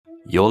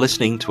You're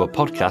listening to a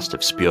podcast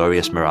of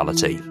spurious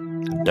morality.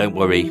 And don't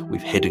worry,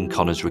 we've hidden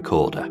Connor's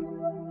recorder.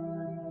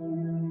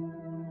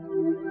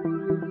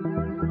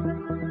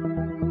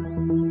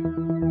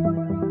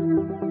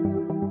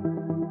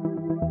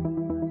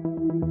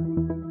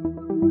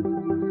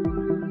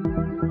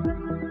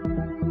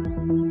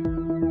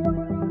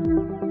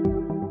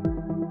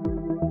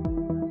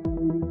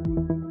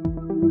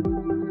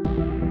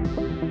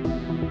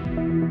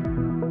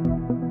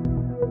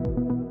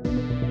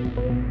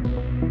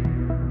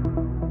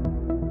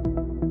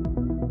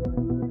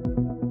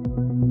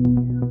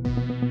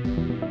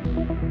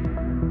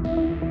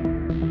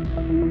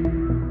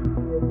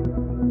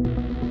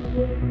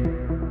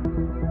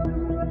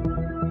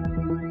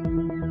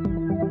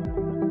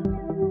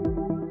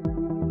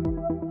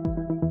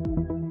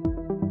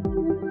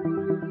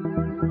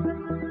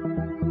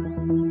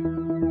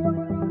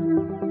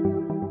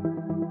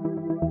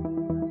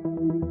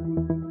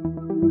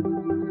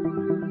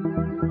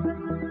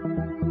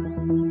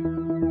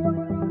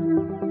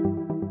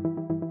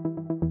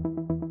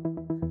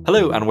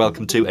 Hello and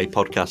welcome to a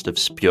podcast of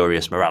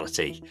spurious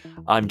morality.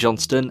 I'm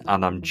Johnstone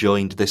and I'm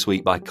joined this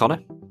week by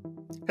Connor.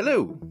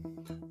 Hello.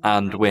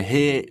 And we're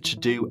here to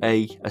do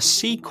a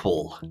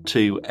sequel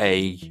to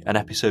an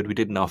episode we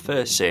did in our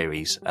first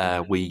series.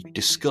 We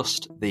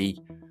discussed the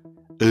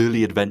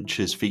early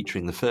adventures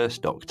featuring the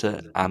first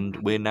Doctor, and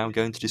we're now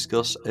going to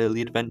discuss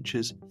early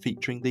adventures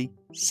featuring the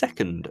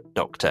second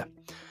Doctor.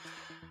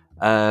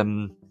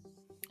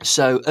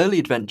 So early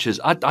adventures,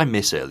 I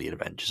miss early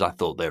adventures. I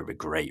thought they were a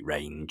great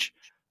range.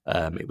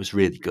 It was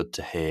really good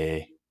to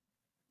hear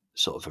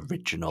sort of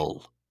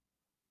original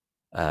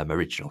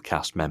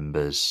cast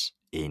members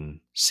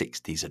in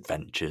 60s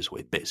adventures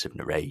with bits of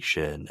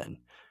narration, and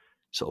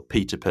sort of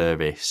Peter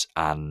Purvis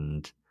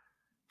and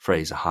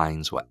Fraser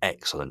Hines were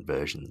excellent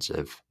versions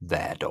of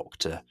their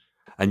Doctor.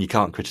 And you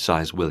can't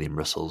criticise William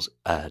Russell's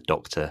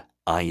Doctor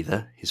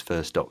either, his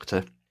first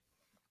Doctor.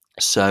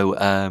 So,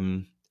 I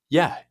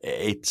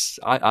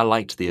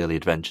liked the early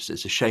adventures.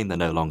 It's a shame they're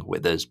no longer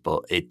with us,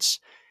 but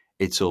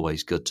it's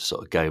always good to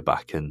sort of go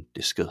back and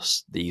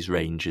discuss these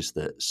ranges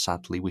that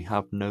sadly we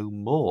have no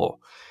more.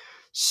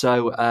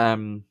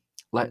 So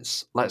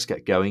let's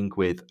get going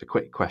with a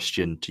quick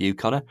question to you,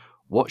 Connor.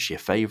 What's your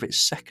favourite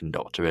second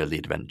Doctor early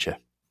adventure?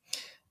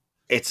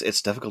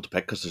 It's difficult to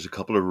pick because there's a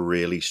couple of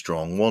really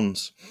strong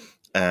ones.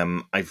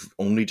 I've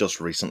only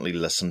just recently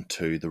listened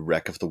to The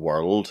Wreck of the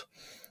World,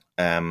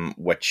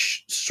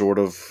 which sort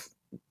of...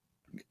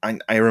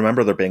 I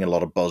remember there being a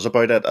lot of buzz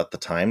about it at the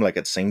time. Like,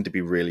 it seemed to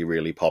be really,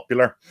 really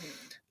popular,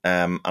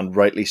 and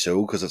rightly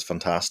so, because it's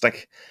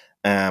fantastic.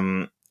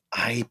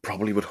 I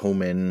probably would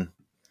home in,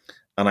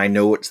 and I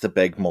know it's the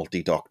big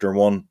multi-Doctor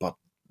one, but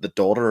the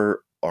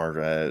Daughter of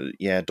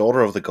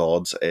the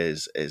Gods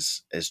is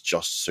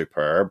just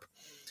superb.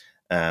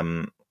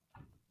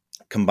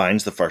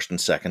 Combines the first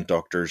and second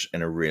Doctors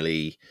in a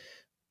really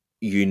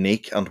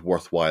unique and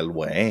worthwhile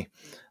way.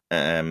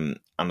 And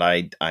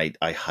I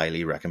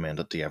highly recommend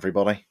it to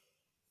everybody.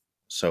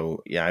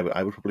 So yeah,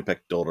 I would probably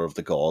pick Daughter of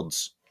the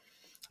Gods,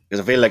 because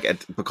I feel like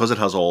because it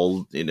has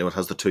all, it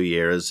has the 2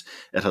 years,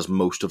 it has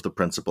most of the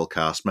principal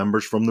cast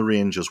members from the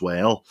range as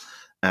well.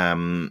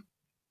 That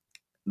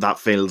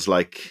feels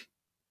like,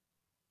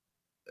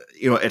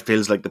 it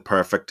feels like the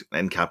perfect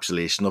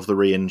encapsulation of the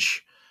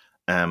range,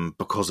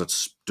 because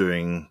it's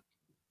doing,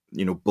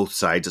 both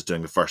sides. It's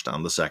doing the first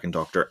and the second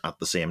Doctor at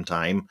the same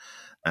time.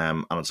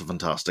 And it's a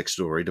fantastic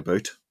story to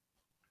boot.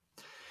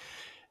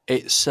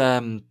 It's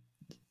an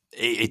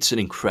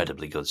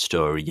incredibly good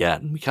story, yeah.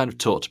 And we kind of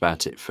talked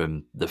about it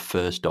from the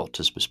first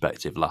Doctor's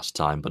perspective last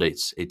time, but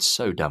it's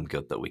so damn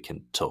good that we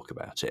can talk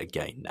about it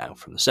again now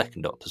from the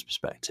second Doctor's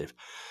perspective.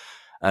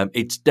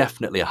 It's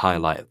definitely a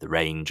highlight of the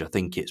range. I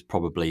think it's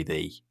probably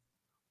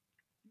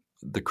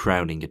the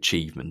crowning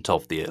achievement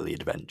of the early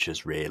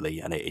adventures,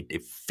 really, and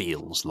it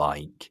feels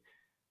like,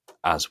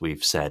 as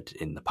we've said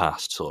in the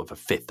past, sort of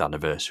a 5th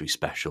anniversary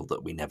special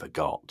that we never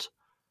got.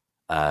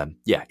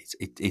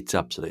 It's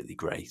absolutely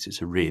great.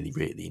 It's a really,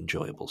 really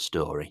enjoyable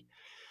story.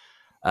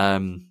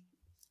 I'm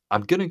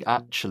going to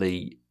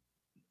actually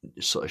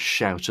sort of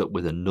shout up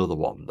with another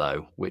one,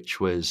 though, which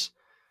was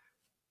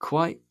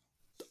quite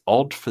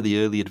odd for the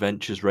early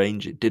adventures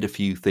range. It did a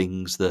few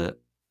things that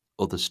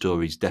other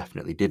stories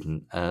definitely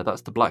didn't.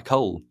 That's The Black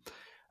Hole.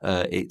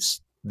 It's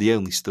the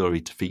only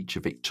story to feature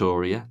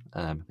Victoria.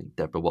 I think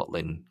Deborah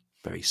Watling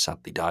very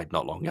sadly died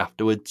not long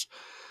afterwards.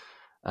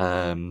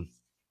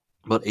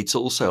 But it's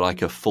also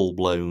like a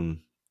full-blown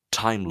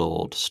Time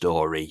Lord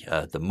story.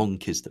 The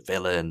monk is the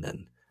villain,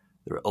 and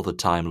there are other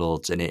Time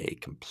Lords in it.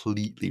 It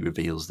completely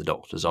reveals the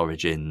Doctor's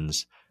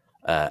origins.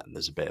 And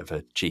there's a bit of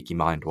a cheeky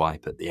mind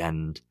wipe at the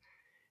end.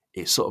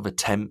 It sort of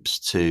attempts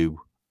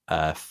to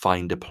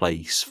find a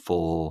place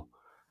for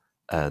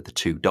the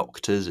two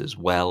Doctors as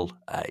well.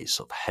 It's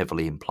sort of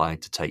heavily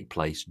implied to take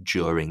place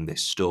during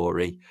this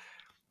story.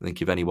 I think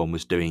if anyone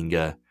was doing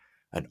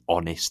an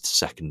honest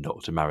second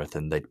Doctor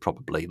marathon, they'd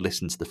probably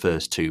listen to the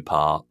first 2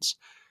 parts,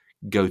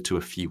 go to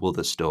a few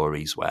other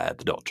stories where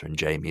the Doctor and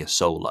Jamie are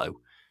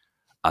solo,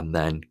 and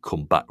then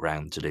come back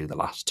round to do the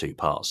last two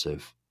parts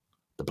of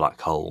The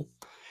Black Hole.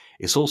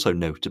 It's also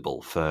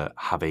notable for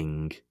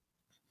having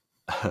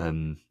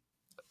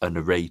a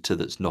narrator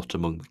that's not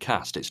among the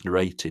cast. It's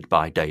narrated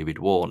by David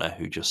Warner,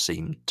 who just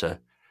seemed to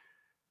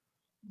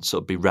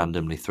sort of be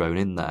randomly thrown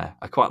in there.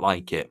 I quite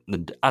like it.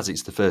 And as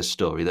it's the first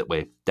story that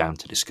we're down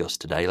to discuss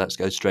today, let's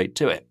go straight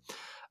to it.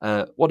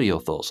 What are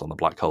your thoughts on The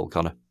Black Hole,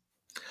 Connor?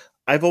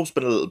 I've always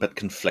been a little bit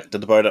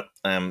conflicted about it.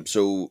 I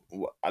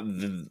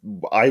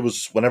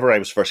was, whenever I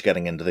was first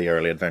getting into the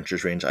early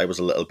adventures range, I was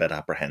a little bit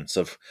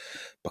apprehensive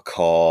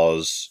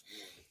because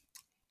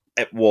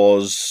it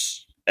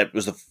was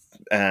the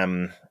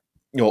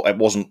it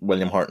wasn't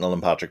William Hartnell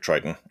and Patrick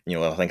Troughton.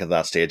 I think at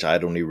that stage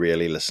I'd only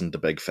really listened to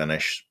Big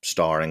Finish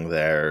starring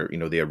their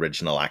the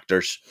original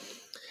actors.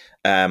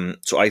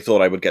 So I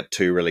thought I would get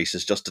two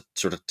releases just to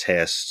sort of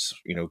test,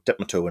 dip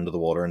my toe into the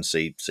water and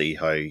see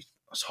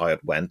how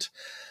it went.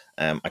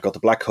 I got the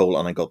Black Hole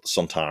and I got the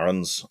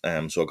Sontarans.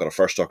 So I got a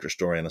first Doctor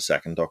story and a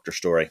second Doctor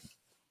story.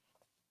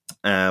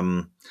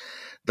 The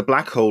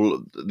Black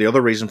Hole, the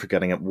other reason for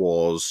getting it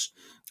was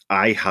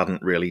I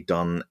hadn't really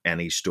done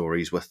any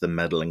stories with the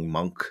meddling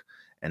monk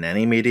in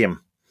any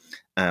medium.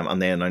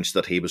 And they announced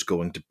that he was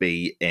going to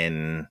be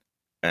in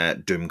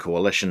Doom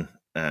Coalition,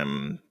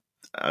 the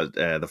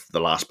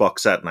last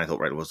box set. And I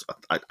thought,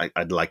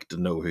 I'd like to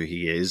know who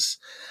he is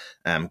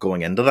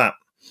going into that.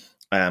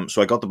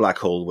 So I got the Black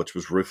Hole, which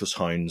was Rufus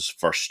Hound's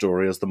first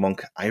story as the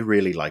monk. I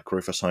really like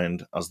Rufus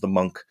Hound as the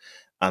monk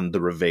and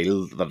the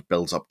reveal that it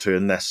builds up to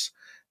in this.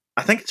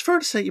 I think it's fair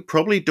to say you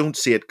probably don't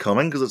see it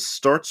coming because it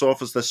starts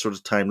off as this sort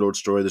of Time Lord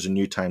story. There's a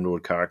new Time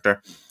Lord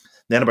character.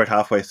 Then about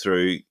halfway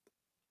through,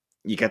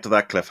 you get to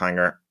that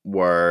cliffhanger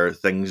where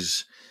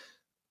things,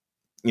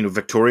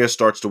 Victoria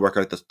starts to work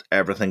out that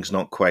everything's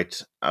not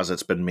quite as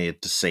it's been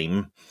made to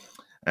seem.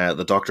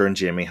 The Doctor and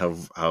Jamie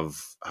have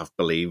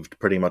believed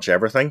pretty much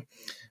everything.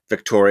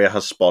 Victoria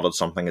has spotted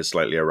something is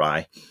slightly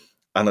awry,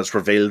 and it's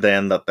revealed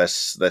then that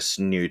this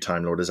new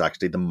Time Lord is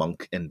actually the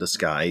monk in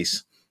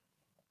disguise.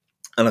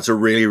 And it's a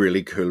really,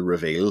 really cool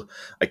reveal.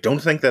 I don't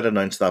think they'd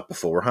announced that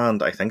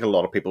beforehand. I think a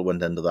lot of people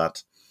went into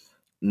that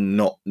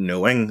not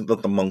knowing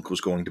that the monk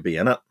was going to be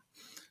in it.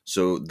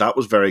 So that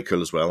was very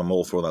cool as well. I'm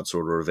all for that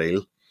sort of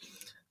reveal.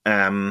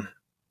 I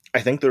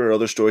think there are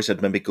other stories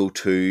I'd maybe go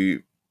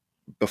to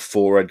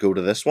before I'd go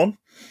to this one.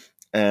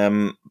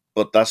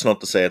 But that's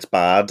not to say it's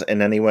bad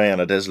in any way, and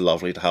it is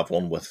lovely to have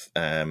one with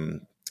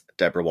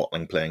Deborah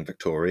Watling playing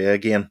Victoria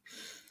again.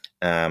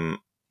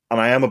 And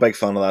I am a big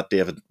fan of that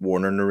David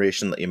Warner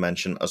narration that you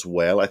mentioned as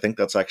well. I think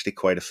that's actually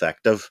quite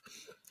effective.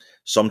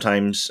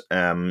 Sometimes,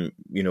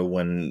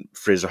 when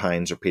Fraser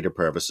Hines or Peter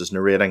Purvis is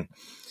narrating,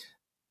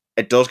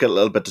 it does get a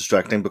little bit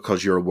distracting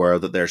because you're aware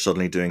that they're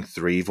suddenly doing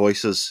three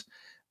voices,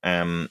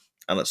 and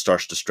it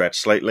starts to stretch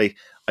slightly.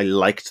 I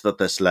liked that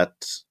this let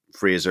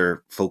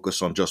Fraser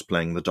focus on just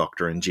playing the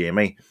Doctor and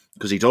Jamie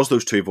because he does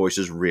those two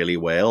voices really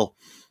well,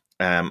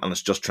 and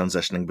it's just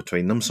transitioning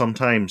between them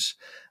sometimes.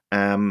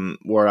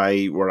 Where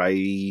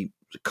I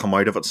come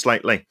out of it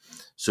slightly.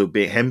 So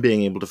him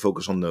being able to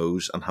focus on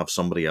those and have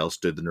somebody else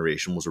do the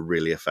narration was a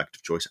really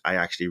effective choice. I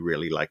actually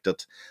really liked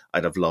it.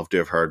 I'd have loved to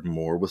have heard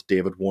more with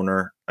David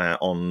Warner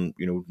on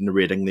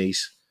narrating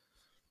these.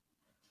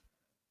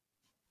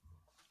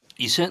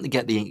 You certainly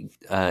get the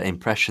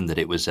impression that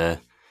it was a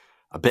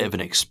bit of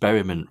an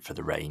experiment for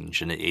the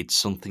range, and it's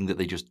something that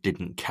they just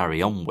didn't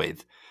carry on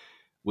with,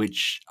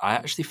 which I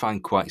actually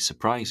find quite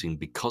surprising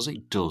because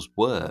it does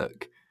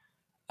work.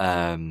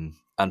 And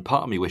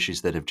part of me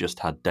wishes they'd have just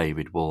had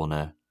David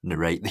Warner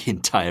narrate the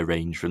entire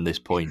range from this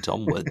point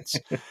onwards.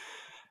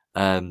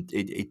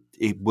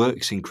 It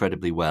works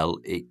incredibly well.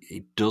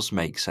 It does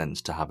make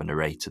sense to have a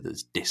narrator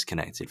that's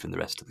disconnected from the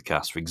rest of the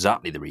cast for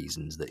exactly the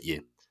reasons that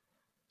you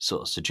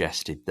sort of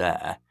suggested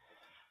there.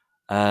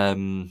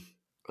 And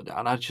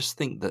I just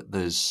think that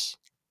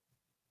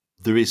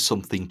there is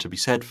something to be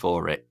said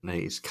for it, and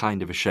it's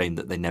kind of a shame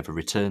that they never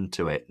returned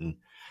to it. And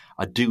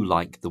I do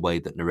like the way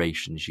that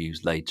narration's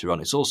used later on.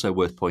 It's also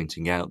worth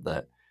pointing out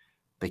that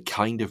they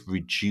kind of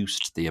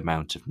reduced the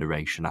amount of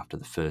narration after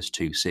the first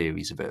two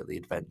series of Early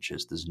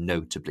Adventures. There's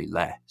notably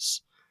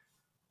less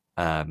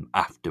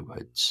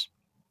afterwards.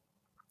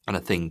 And I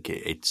think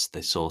it's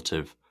they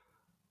started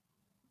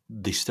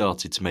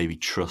to maybe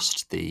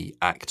trust the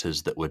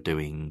actors that were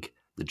doing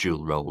the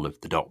dual role of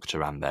the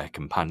Doctor and their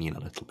companion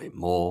a little bit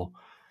more.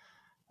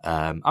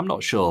 I'm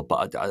not sure,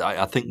 but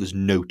I think there's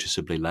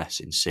noticeably less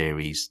in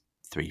series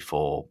 3,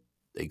 4,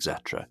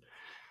 etc.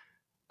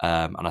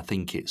 And I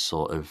think it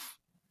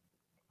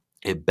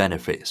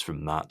benefits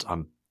from that.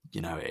 I'm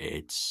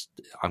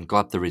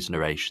glad there is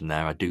narration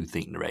there. I do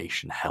think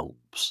narration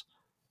helps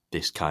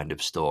this kind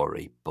of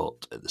story,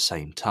 but at the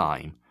same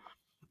time,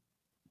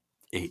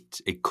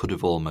 it could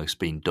have almost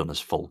been done as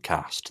full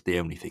cast. The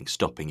only thing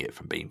stopping it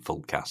from being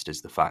full cast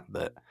is the fact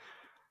that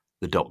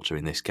the Doctor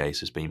in this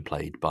case has been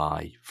played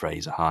by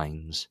Fraser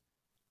Hines,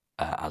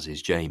 as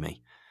is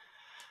Jamie.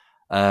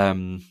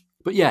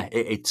 But yeah,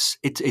 it's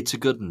a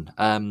good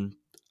one.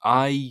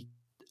 I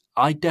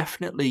I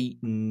definitely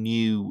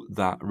knew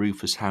that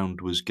Rufus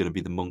Hound was going to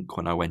be the monk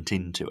when I went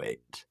into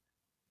it,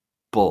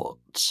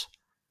 but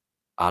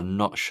I'm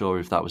not sure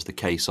if that was the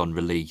case on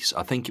release.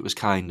 I think it was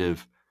kind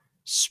of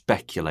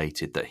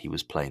speculated that he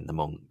was playing the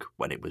monk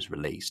when it was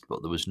released,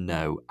 but there was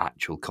no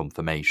actual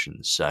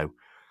confirmation. So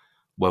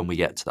when we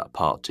get to that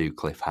part 2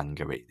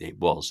 cliffhanger, it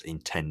was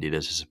intended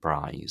as a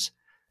surprise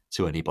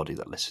to anybody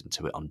that listened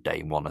to it on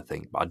day one, I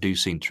think. But I do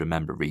seem to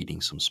remember reading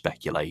some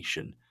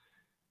speculation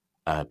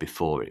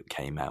before it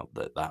came out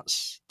that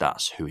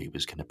that's who he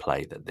was going to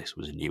play, that this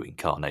was a new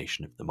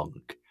incarnation of the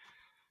monk.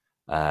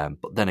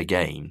 But then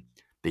again,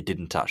 they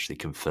didn't actually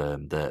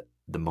confirm that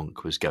the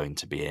monk was going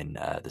to be in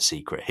The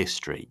Secret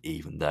History,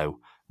 even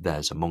though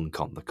there's a monk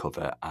on the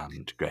cover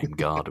and Graham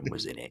Garden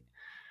was in it.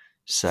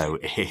 So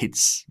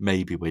it's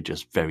maybe we're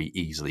just very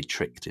easily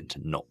tricked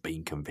into not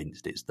being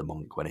convinced it's the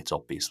monk when it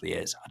obviously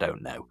is. I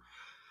don't know.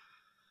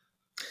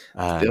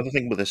 The other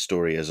thing with this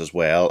story is as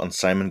well, and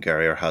Simon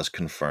Guerrier has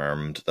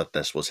confirmed that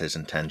this was his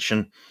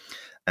intention,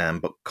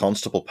 but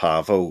Constable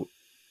Pavo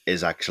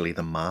is actually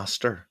the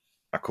master,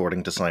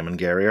 according to Simon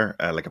Guerrier.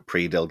 Like a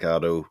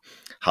pre-Delgado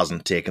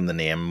hasn't taken the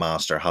name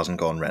master, hasn't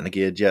gone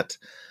renegade yet,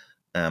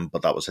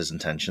 but that was his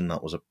intention.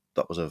 That was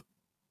a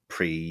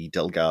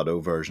pre-Delgado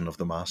version of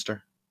the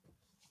master.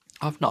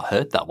 I've not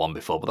heard that one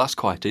before, but that's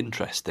quite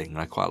interesting.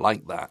 I quite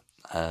like that.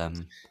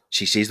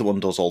 She's the one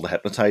who does all the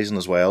hypnotizing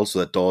as well, so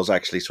that does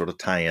actually sort of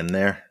tie in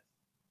there.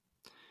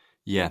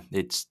 Yeah,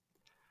 it's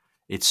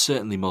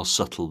certainly more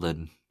subtle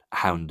than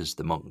Hound as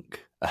the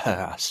monk,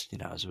 as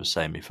I was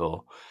saying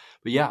before.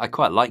 But yeah, I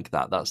quite like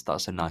that.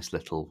 That's a nice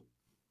little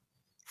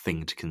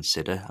thing to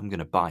consider. I'm going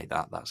to buy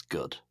that. That's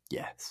good.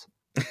 Yes,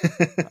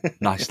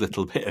 nice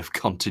little bit of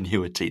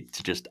continuity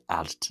to just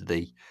add to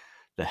the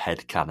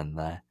headcanon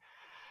there.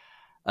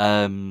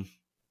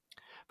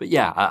 But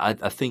yeah,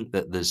 I think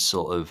that there's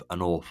sort of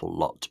an awful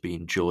lot to be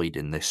enjoyed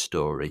in this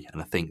story,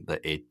 and I think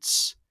that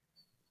it's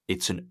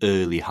an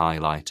early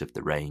highlight of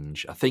the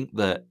range. I think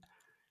that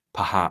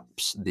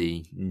perhaps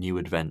the new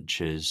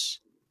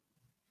adventures,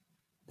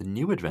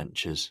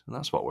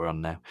 that's what we're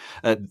on now.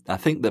 I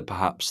think that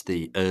perhaps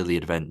the early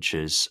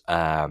adventures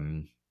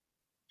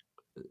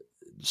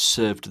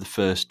served the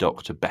first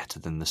Doctor better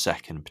than the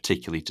second,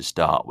 particularly to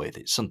start with.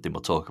 It's something we'll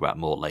talk about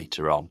more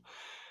later on.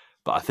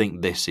 But I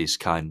think this is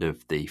kind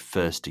of the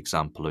first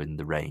example in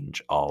the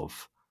range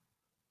of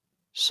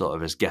sort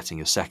of as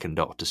getting a second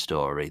Doctor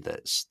story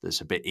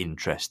that's a bit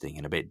interesting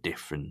and a bit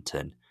different,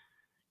 and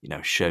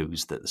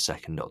shows that the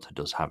second Doctor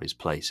does have his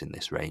place in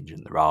this range,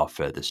 and there are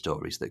further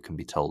stories that can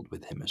be told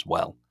with him as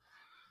well.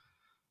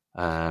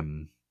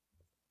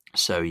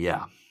 So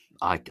yeah,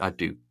 I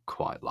do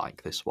quite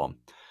like this one.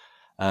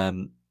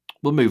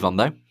 We'll move on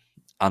though,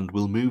 and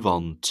we'll move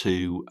on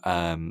to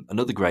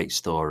another great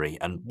story.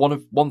 And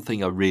one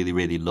thing I really,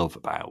 really love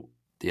about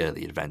the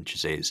early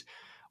adventures is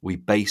we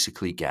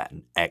basically get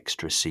an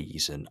extra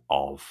season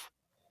of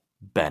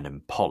Ben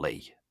and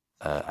Polly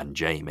and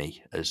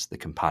Jamie as the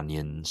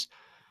companions.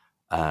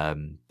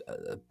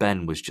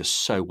 Ben was just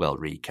so well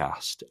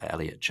recast.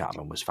 Elliot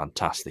Chapman was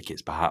fantastic.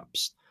 It's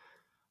perhaps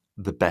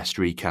the best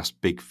recast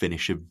Big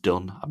Finish have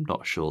done. I'm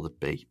not sure there'd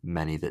be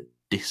many that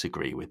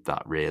disagree with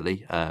that,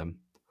 really.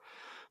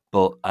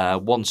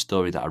 But one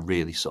story that I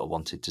really sort of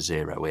wanted to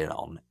zero in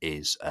on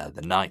is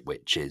the Night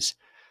Witches,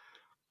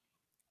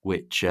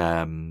 which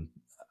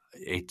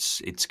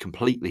it's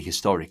completely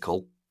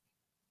historical,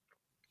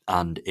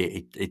 and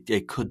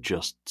it could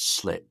just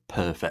slip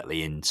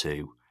perfectly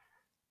into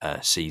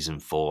season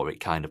 4.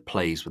 It kind of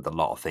plays with a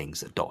lot of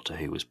things that Doctor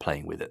Who was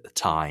playing with at the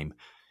time.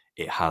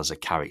 It has a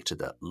character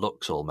that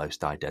looks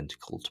almost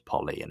identical to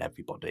Polly, and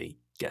everybody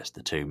gets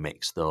the two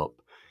mixed up.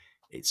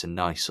 It's a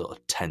nice sort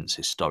of tense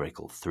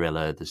historical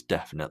thriller. There's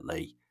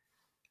definitely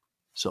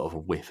sort of a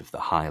whiff of the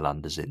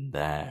Highlanders in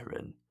there,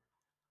 and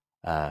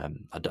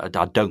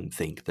I don't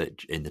think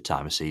that in the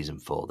time of season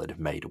 4 they'd have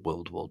made a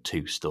World War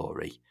II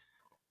story,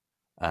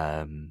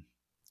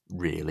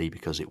 really,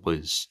 because it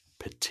was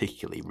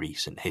particularly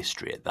recent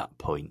history at that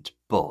point.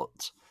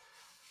 But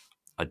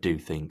I do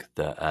think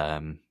that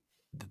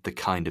the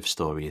kind of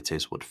story it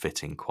is would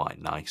fit in quite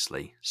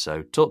nicely.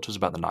 So talk to us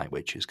about the Night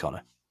Witches,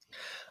 Connor.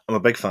 I'm a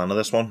big fan of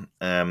this one.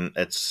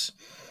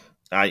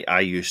 I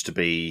used to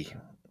be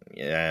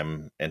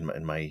in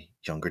my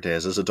younger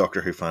days as a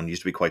Doctor Who fan,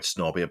 used to be quite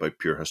snobby about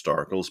pure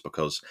historicals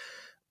because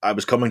I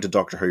was coming to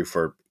Doctor Who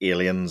for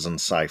aliens and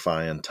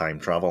sci-fi and time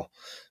travel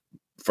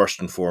first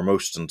and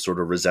foremost, and sort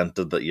of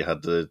resented that you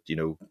had to,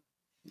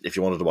 if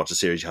you wanted to watch a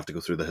series, you have to go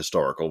through the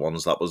historical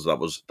ones. That was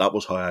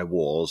how I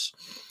was.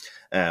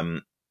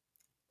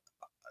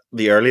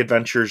 The early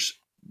adventures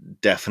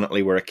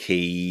definitely were a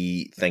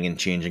key thing in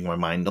changing my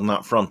mind on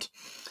that front.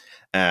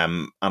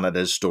 And it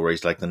is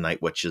stories like the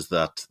Night Witches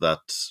that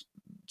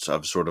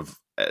have sort of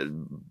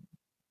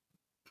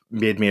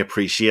made me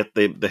appreciate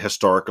the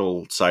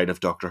historical side of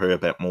Doctor Who a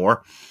bit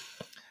more.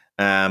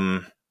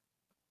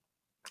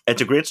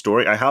 It's a great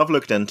story. I have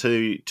looked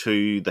into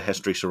the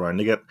history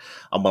surrounding it,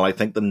 and while I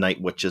think the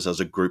Night Witches as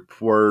a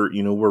group were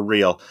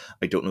real,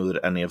 I don't know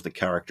that any of the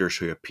characters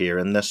who appear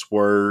in this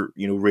were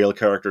real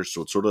characters.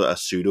 So it's sort of a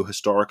pseudo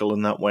historical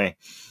in that way.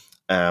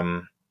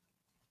 Um,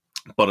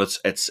 but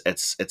it's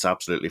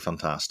absolutely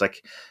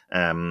fantastic.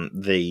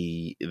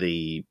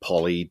 The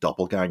Polly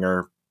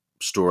doppelganger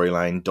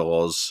storyline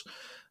does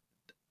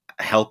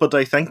help it,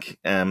 I think.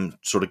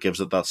 Sort of gives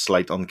it that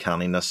slight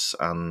uncanniness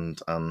and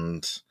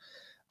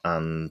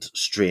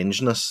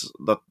strangeness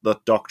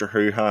that Doctor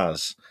Who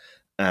has.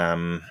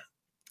 Um,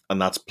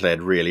 and that's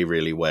played really,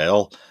 really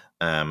well.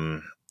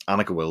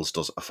 Annika Wills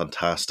does a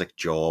fantastic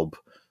job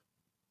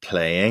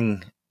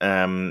playing.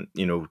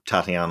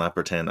 Tatiana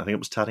pretend. I think it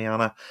was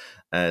Tatiana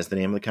is the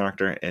name of the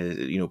character.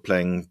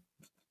 Playing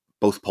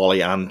both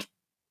Polly and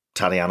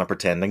Tatiana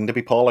pretending to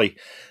be Polly.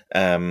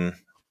 And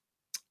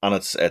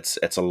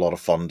it's a lot of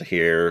fun to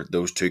hear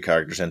those two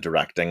characters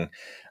interacting,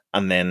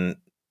 and then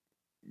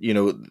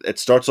it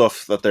starts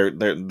off that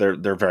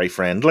they're very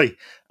friendly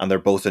and they're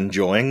both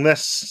enjoying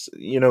this.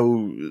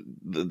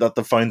 That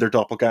they found their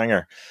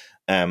doppelganger.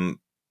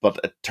 But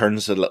it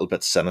turns a little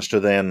bit sinister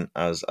then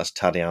as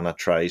Tatiana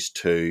tries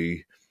to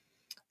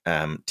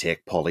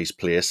take Polly's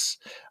place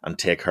and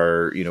take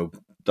her.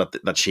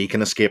 That she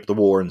can escape the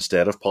war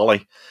instead of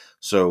Polly.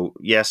 So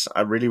yes,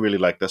 I really really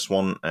like this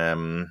one.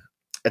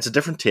 It's a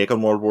different take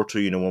on World War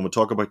Two. When we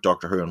talk about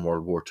Doctor Who and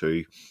World War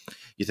Two,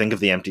 you think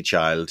of the Empty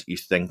Child, you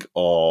think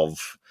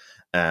of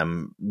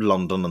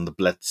London and the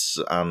Blitz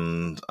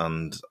and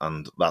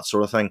that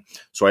sort of thing.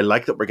 So I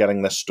like that we're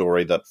getting this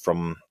story that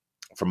from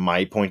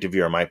my point of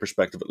view, or my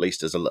perspective at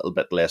least, is a little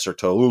bit lesser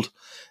told.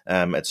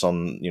 It's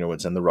on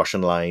it's in the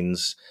Russian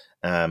lines.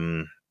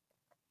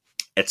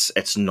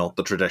 It's not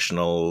the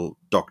traditional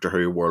Doctor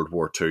Who World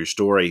War Two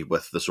story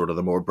with the sort of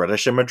the more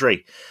British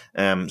imagery.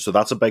 So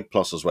that's a big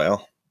plus as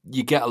well.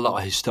 You get a lot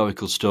of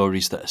historical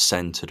stories that are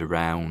centered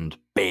around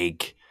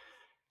big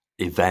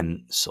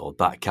events or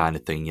that kind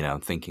of thing.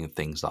 I'm thinking of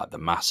things like the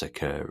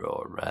massacre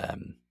or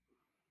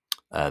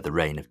the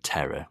Reign of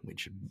Terror,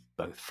 which are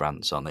both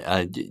France on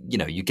it.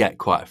 You get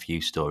quite a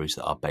few stories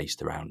that are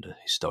based around a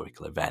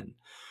historical event,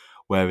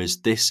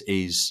 whereas this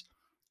is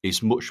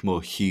much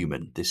more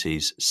human. This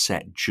is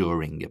set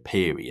during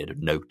a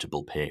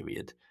notable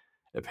period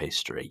of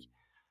history,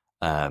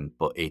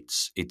 but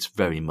it's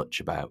very much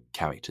about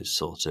characters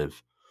sort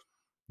of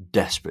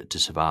desperate to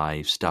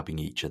survive, stabbing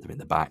each other in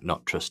the back,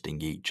 not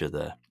trusting each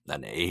other,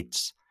 and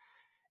it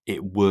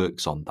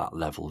works on that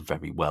level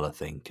very well, I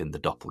think. And the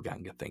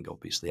doppelganger thing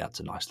obviously adds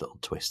a nice little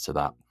twist to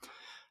that,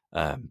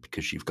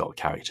 because you've got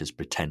characters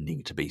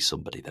pretending to be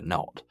somebody they're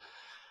not.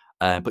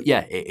 But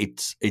yeah,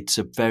 it's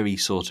a very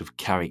sort of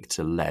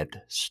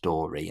character-led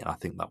story, and I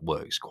think that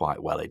works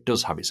quite well. It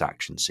does have its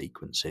action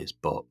sequences,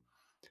 but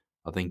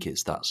I think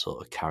it's that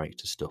sort of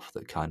character stuff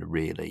that kind of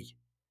really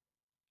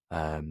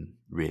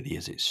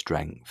is its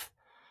strength.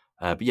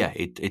 But yeah,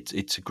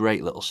 it's a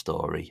great little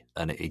story,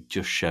 and it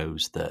just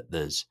shows that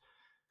there's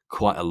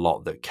quite a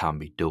lot that can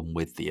be done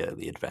with the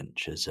early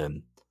adventures,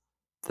 and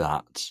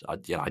that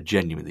I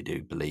genuinely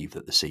do believe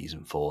that the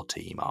season 4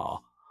 team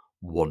are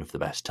one of the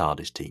best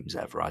TARDIS teams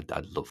ever. I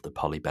love the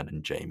Polly, Ben,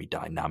 and Jamie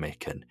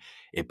dynamic, and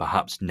it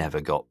perhaps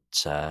never got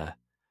to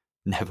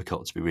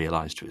be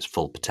realised to its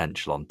full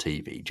potential on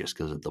TV just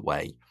because of the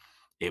way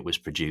it was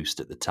produced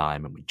at the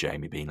time, and with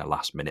Jamie being a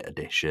last minute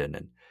addition,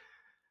 and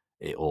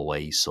it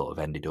always sort of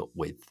ended up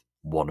with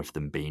one of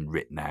them being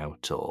written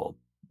out or,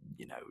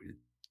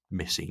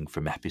 missing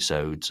from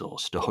episodes or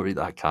story,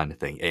 that kind of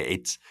thing.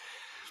 It's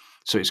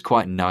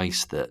quite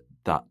nice that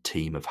that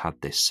team have had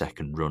this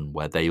second run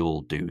where they all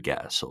do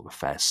get a sort of a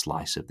fair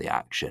slice of the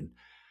action.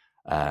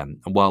 And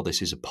while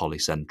this is a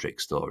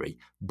polycentric story,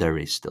 there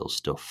is still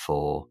stuff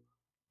for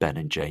Ben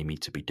and Jamie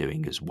to be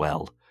doing as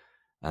well.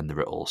 And there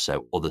are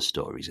also other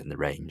stories in the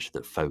range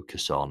that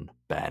focus on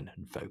Ben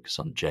and focus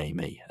on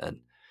Jamie. And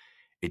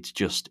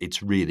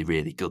it's really,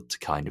 really good to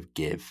kind of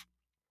give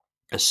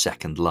a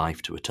second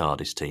life to a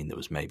TARDIS team that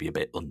was maybe a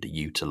bit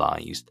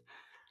underutilised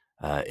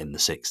in the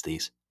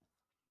 60s.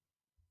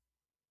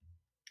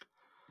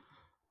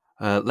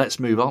 Let's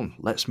move on.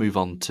 Let's move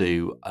on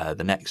to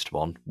the next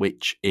one,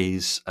 which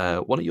is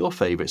one of your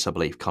favourites, I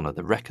believe, Connor,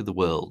 The Wreck of the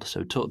World.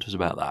 So talk to us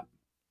about that.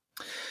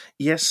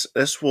 Yes,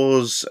 this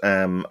was,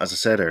 as I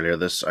said earlier,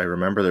 I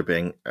remember there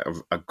being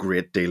a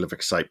great deal of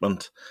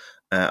excitement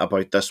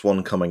about this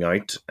one coming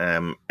out.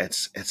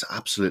 It's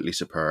absolutely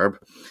superb.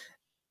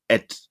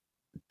 It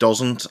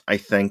doesn't, I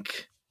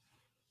think,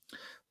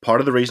 part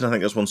of the reason I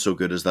think this one's so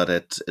good is that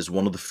it is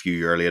one of the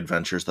few early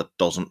adventures that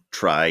doesn't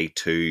try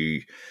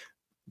to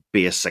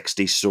be a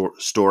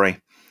 60s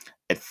story.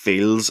 It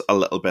feels a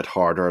little bit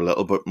harder, a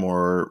little bit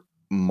more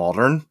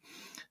modern.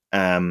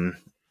 And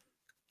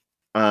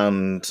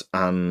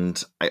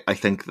I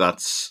think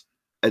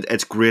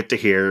it's great to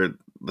hear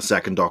the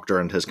Second Doctor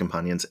and his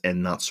companions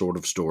in that sort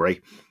of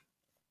story.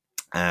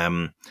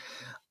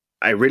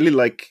 I really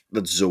like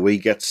that Zoe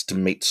gets to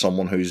meet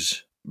someone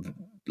who's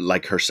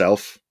like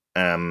herself.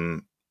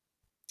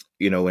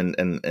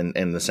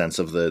 in the sense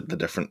of the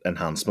different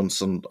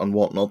enhancements and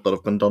whatnot that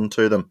have been done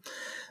to them.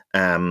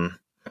 Um,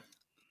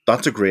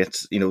 that's a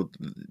great,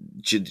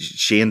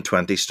 she and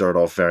 20 start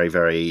off very,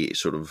 very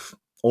sort of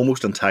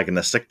almost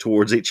antagonistic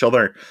towards each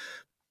other,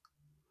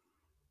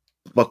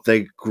 but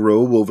they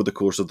grow over the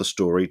course of the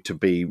story to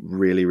be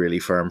really, really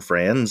firm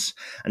friends.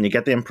 And you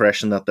get the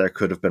impression that there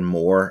could have been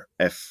more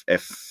if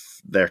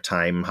their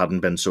time hadn't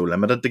been so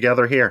limited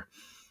together here.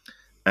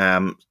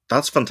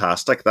 That's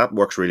fantastic. That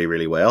works really,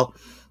 really well.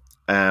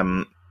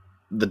 Um,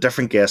 the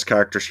different guest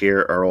characters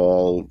here are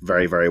all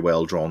very, very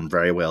well drawn,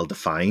 very well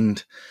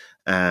defined.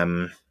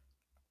 Um,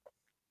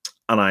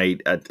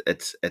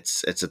 it's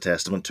a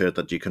testament to it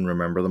that you can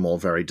remember them all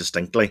very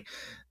distinctly.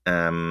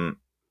 Um,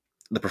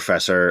 the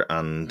professor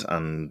and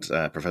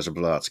Professor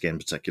Blavatsky in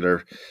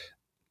particular,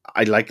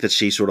 I like that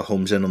she sort of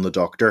homes in on the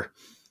Doctor,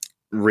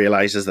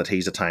 realizes that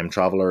he's a time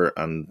traveler,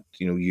 and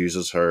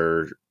uses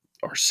her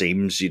or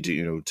seems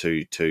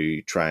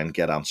to try and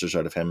get answers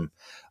out of him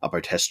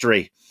about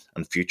history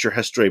and future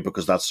history,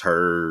 because that's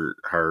her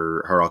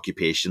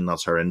occupation,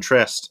 that's her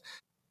interest.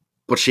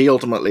 But she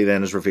ultimately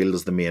then is revealed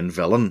as the main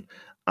villain,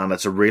 and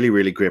it's a really,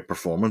 really great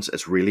performance.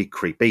 It's really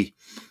creepy.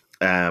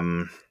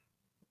 Um,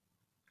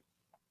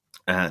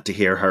 to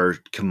hear her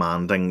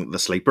commanding the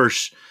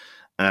sleepers,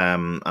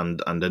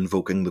 and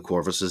invoking the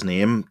Corvus's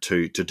name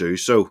to do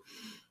so.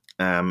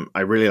 I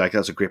really like that.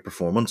 It's a great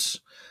performance.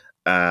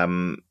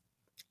 Um,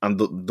 and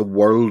the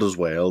world as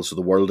well. So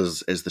the world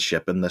is the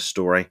ship in this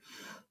story.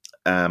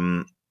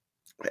 Um,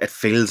 it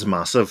feels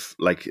massive,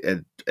 like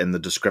in the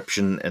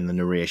description, in the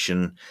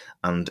narration,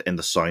 and in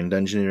the sound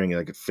engineering.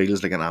 Like, it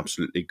feels like an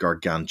absolutely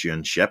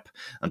gargantuan ship,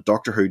 and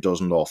Doctor Who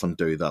doesn't often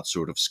do that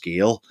sort of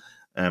scale,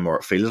 or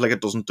it feels like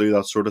it doesn't do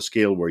that sort of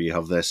scale where you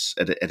have this.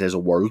 It is a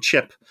world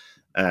ship.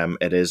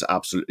 It is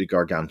absolutely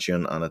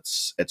gargantuan, and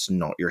it's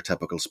not your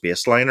typical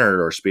space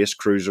liner or space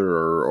cruiser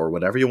or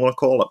whatever you want to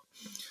call it.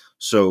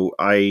 So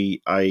I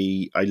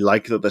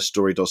like that this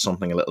story does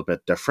something a little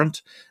bit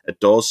different. It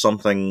does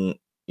something,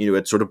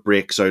 it sort of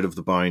breaks out of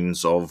the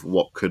bounds of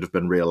what could have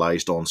been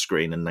realized on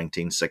screen in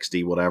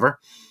 1960, whatever,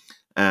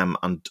 and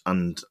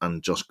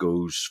just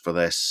goes for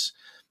this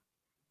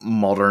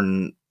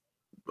modern,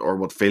 or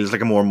what feels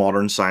like a more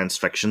modern science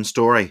fiction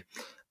story,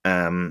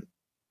 um,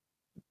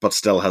 but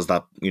still has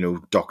that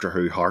Doctor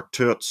Who heart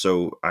to it.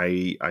 So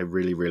I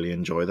really, really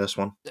enjoy this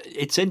one.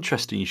 It's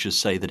interesting you should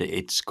say that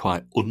it's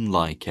quite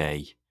unlike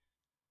a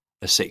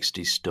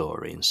 60s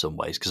story in some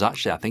ways, because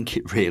actually I think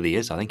it really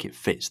is. I think it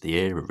fits the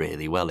era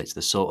really well. It's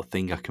the sort of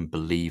thing I can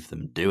believe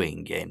them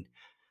doing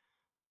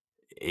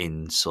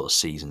in sort of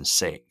season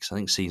 6. I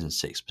think season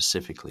 6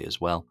 specifically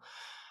as well.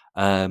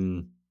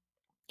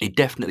 It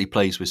definitely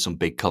plays with some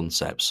big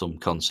concepts, some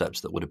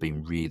concepts that would have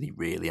been really,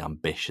 really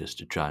ambitious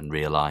to try and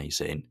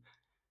realise in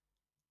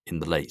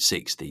the late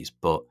 60s,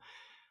 but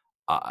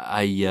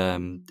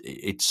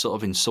it's sort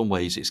of, in some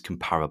ways it's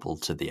comparable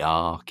to the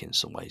Ark, in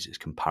some ways it's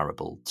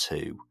comparable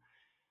to,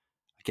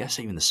 I guess,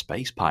 even the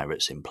Space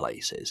Pirates in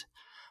places.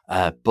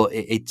 But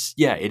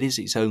it is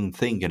its own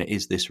thing, and it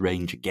is this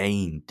range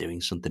again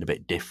doing something a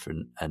bit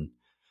different. And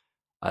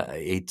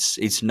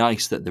it's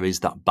nice that there is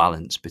that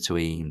balance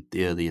between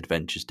the early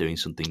adventures doing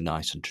something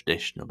nice and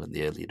traditional, and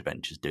the early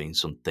adventures doing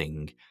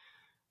something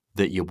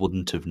that you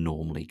wouldn't have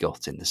normally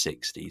got in the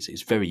 60s.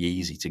 It's very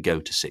easy to go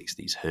to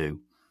 60s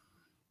Who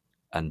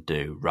and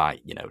do, right,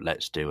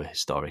 let's do a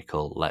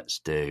historical, let's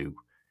do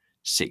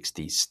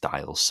 60s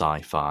style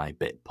sci-fi,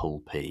 bit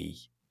pulpy,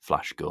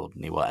 Flash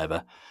Gordon-y,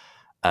 whatever.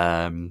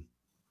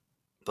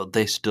 But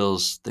this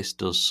does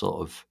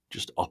sort of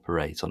just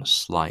operate on a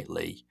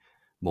slightly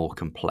more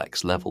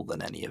complex level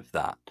than any of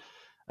that.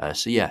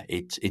 So yeah,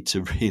 it's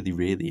a really,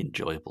 really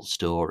enjoyable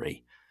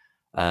story.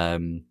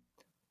 And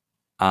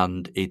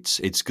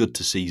it's good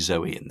to see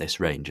Zoe in this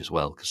range as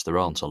well, because there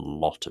aren't a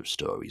lot of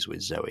stories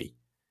with Zoe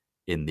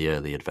in the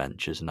early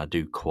adventures, and I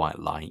do quite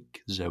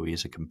like Zoe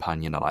as a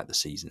companion. I like the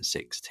season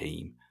 6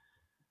 team.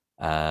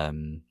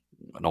 And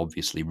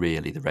obviously,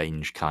 really, the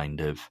range kind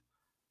of,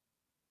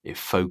 it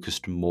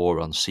focused more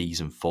on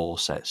season 4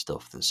 set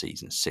stuff than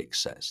season 6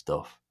 set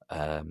stuff.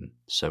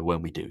 So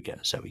when we do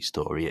get a Zoe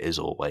story, it is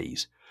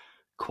always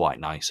quite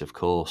nice, of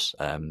course.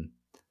 And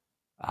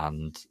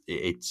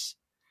it's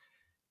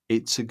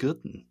a good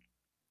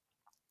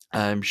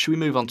one. Should we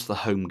move on to the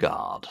Home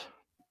Guard?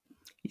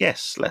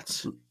 Yes,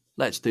 let's.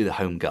 Let's do the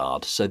Home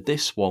Guard. So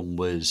this one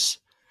there's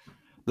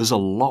a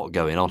lot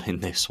going on in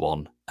this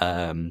one.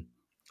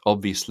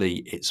 Obviously,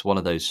 it's one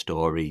of those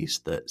stories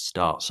that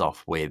starts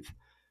off with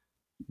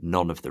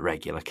none of the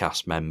regular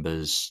cast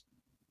members,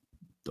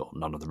 or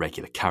none of the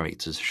regular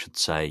characters, I should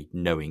say,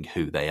 knowing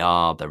who they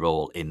are. They're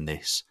all in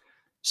this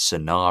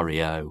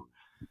scenario.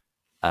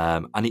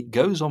 And it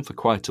goes on for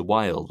quite a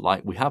while.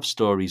 Like, we have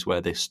stories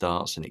where this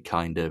starts and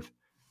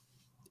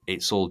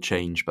it's all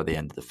changed by the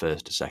end of the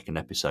first or second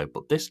episode,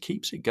 but this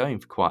keeps it going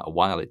for quite a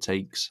while. It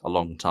takes a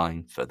long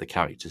time for the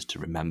characters to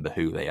remember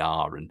who they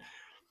are and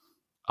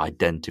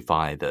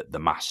identify that the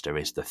master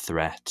is the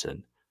threat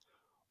and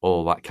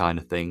all that kind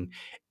of thing.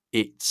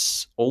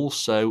 it's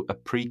also a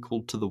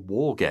prequel to the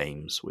War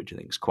Games, which I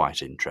think is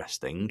quite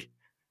interesting.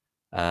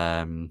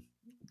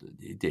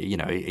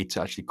 It's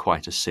actually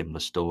quite a similar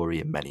story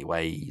in many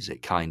ways.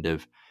 It kind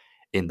of,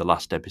 in the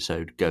last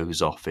episode,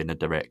 goes off in a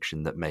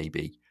direction that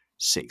maybe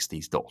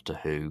 60s Doctor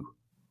Who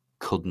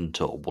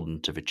couldn't or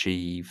wouldn't have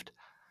achieved.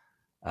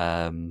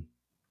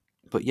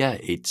 But yeah,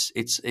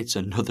 it's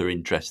another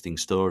interesting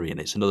story, and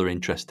it's another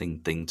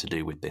interesting thing to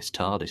do with this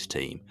TARDIS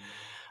team.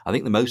 I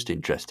think the most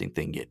interesting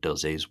thing it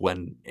does is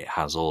when it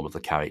has all of the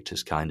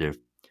characters kind of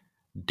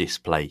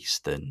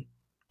displaced and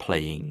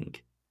playing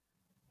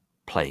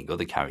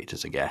other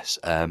characters, I guess.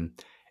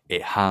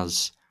 It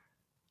has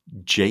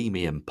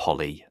Jamie and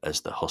Polly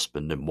as the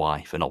husband and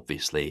wife, and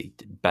obviously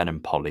Ben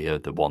and Polly are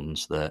the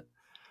ones that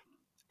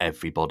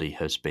everybody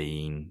has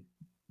been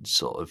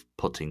sort of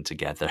putting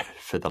together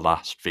for the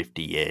last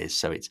 50 years.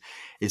 So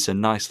it's a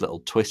nice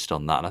little twist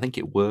on that, and I think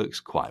it works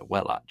quite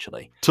well,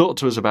 actually. Talk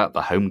to us about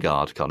the Home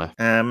Guard, Connor.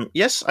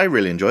 Yes, I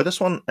really enjoy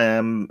this one.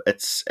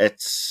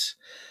 It's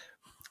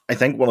I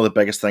think one of the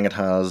biggest thing it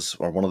has,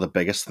 or one of the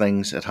biggest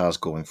things it has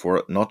going for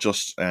it, not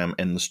just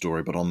in the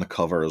story but on the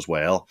cover as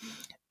well.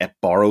 It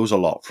borrows a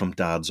lot from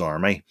Dad's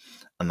Army,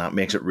 and that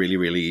makes it really,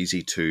 really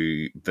easy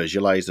to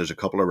visualize. There's a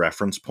couple of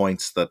reference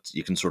points that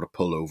you can sort of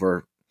pull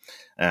over,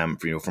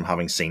 from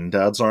having seen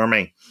Dad's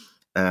Army.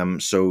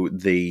 So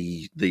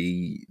the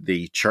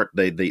church,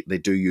 they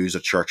do use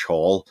a church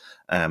hall,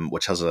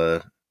 which has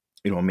a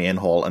main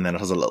hall, and then it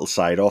has a little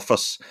side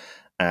office.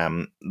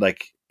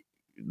 Like,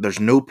 there's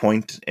no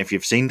point, if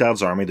you've seen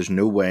Dad's Army, there's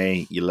no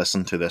way you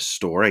listen to this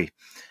story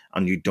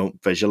and you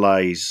don't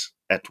visualize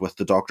it with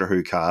the Doctor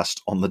Who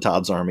cast on the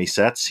Dad's Army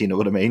sets. You know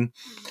what I mean?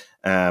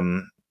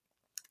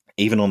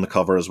 Even on the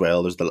cover as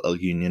well, there's the little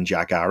Union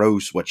Jack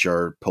arrows, which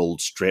are pulled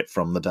straight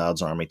from the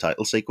Dad's Army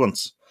title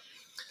sequence.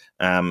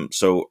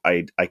 So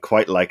I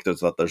quite like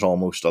that there's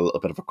almost a little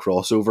bit of a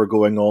crossover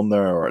going on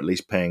there, or at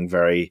least paying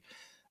very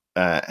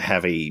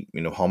heavy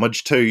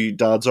homage to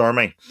Dad's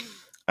Army.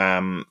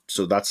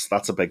 So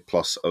that's a big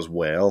plus as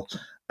well.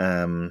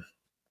 The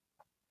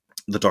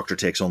Doctor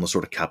takes on the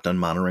sort of Captain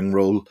Mannering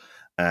role,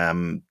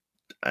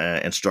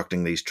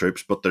 instructing these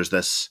troops, but there's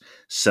this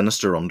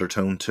sinister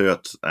undertone to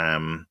it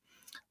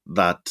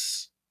that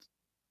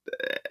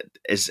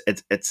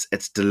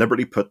it's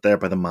deliberately put there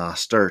by the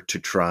Master to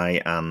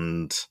try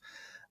and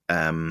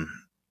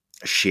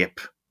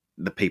shape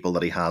the people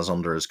that he has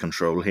under his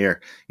control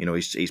here.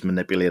 He's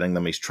manipulating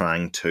them. He's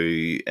trying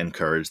to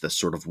encourage this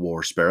sort of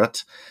war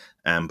spirit.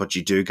 But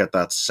you do get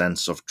that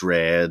sense of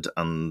dread,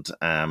 and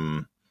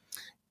that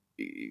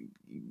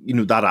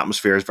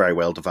atmosphere is very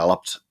well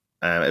developed.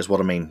 Is what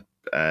I mean.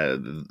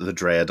 The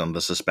dread and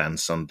the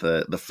suspense and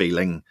the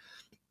feeling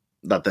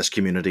that this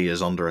community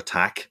is under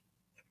attack,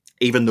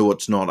 even though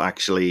it's not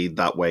actually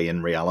that way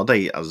in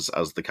reality, as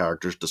the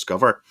characters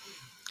discover.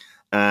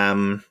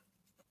 So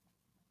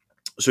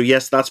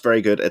yes, that's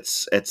very good.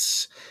 It's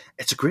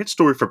a great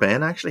story for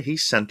Ben. Actually,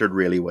 he's centered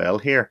really well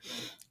here.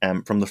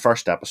 From the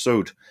first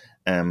episode,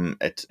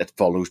 it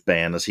follows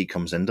Ben as he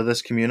comes into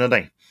this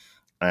community.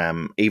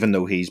 Even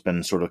though he's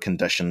been sort of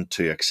conditioned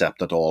to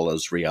accept it all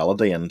as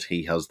reality, and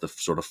he has the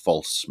sort of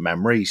false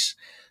memories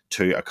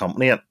to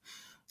accompany it.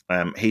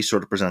 He's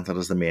sort of presented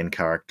as the main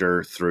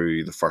character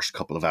through the first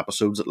couple of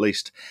episodes, at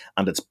least,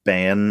 and it's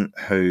Ben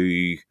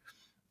who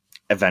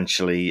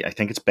eventually, I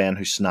think it's Ben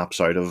who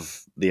snaps out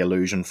of the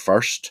illusion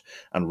first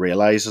and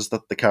realizes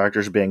that the character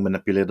is being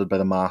manipulated by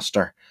the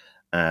Master.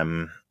 I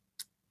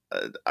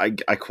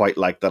quite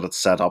like that it's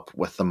set up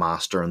with the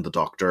Master and the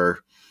Doctor,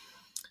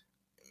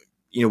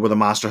 where the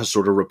Master has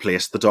sort of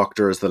replaced the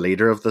Doctor as the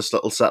leader of this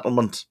little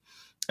settlement,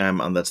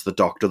 and that's the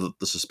Doctor that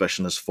the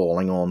suspicion is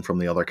falling on from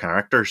the other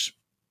characters.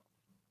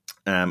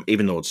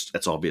 Even though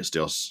it's obvious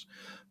to us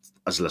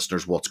as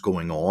listeners what's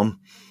going on.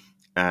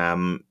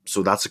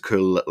 So that's a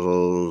cool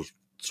little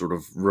sort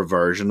of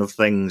reversion of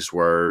things,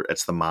 where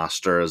it's the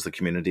Master as the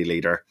community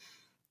leader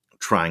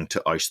trying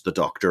to oust the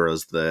Doctor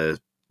as the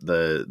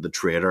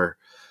traitor.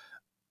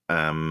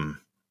 The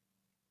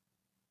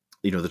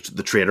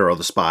traitor or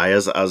the spy,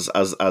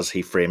 as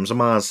he frames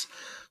him as.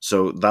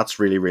 So that's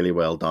really, really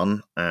well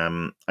done.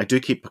 I do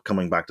keep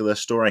coming back to this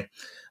story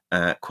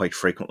quite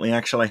frequently,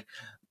 actually.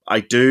 I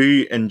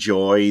do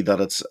enjoy that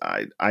it's.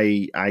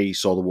 I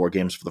saw the War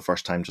Games for the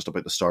first time just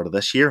about the start of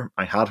this year.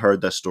 I had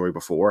heard this story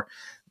before.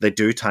 They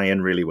do tie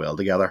in really well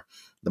together.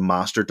 The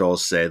Master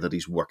does say that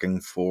he's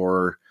working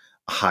for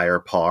a higher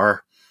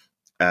power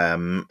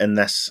in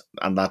this,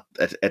 and that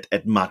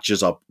it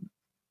matches up.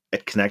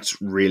 It connects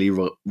really,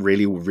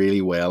 really,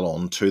 really well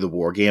onto the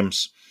War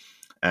Games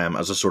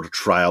as a sort of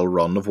trial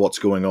run of what's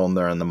going on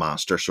there, and the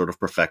Master sort of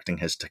perfecting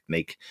his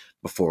technique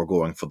before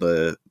going for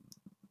the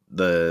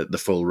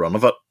full run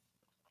of it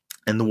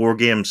in the War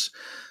Games.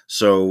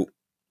 So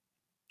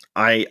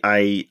I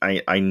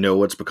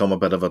know it's become a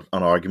bit of an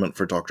argument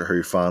for Doctor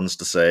Who fans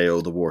to say,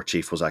 oh, the War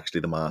Chief was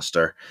actually the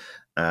Master,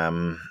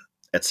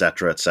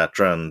 etc.,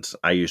 etc. And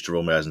I used to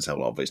roll my eyes and say,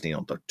 well, obviously,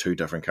 they're two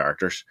different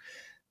characters.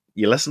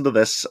 You listen to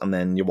this and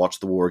then you watch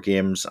the War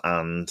Games,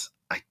 and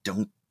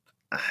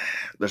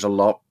there's a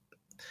lot.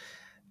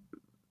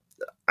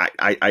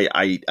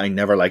 I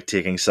never like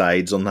taking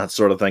sides on that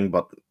sort of thing,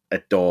 but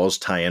it does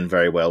tie in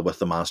very well with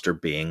the Master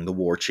being the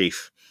war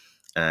chief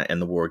in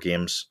the war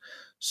games.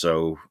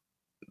 So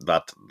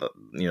that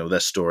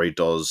this story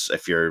does,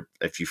 if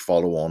you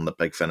follow on that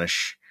Big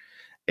Finish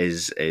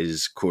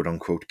is quote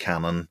unquote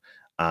canon,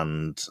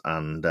 and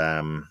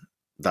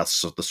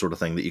that's the sort of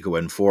thing that you go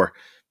in for.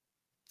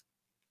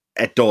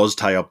 It does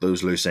tie up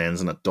those loose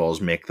ends, and it does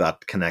make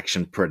that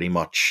connection pretty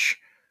much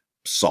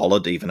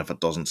solid, even if it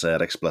doesn't say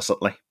it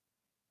explicitly.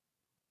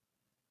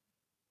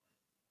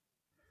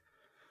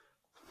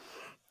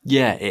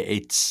 Yeah,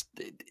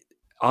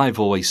 I've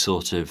always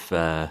sort of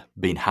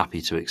been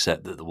happy to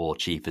accept that the war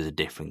chief is a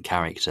different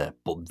character,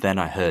 but then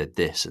I heard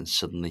this and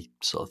suddenly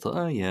sort of thought,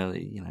 oh yeah,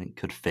 it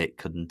could fit,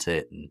 couldn't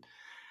it? And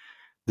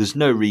there's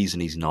no reason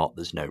he's not.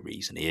 There's no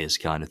reason he is,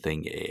 kind of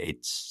thing.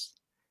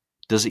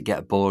 Does it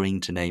get boring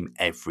to name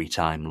every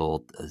Time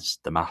Lord as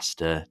the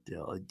Master?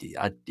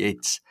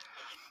 It's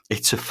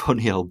a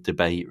funny old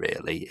debate,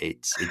 really.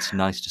 It's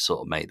nice to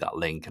sort of make that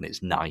link, and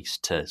it's nice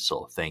to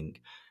sort of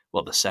think,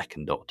 well, the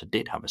Second Doctor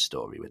did have a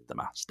story with the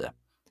Master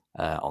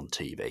on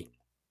TV,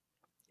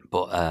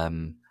 but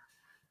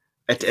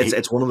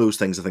It's one of those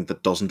things, I think,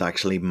 that doesn't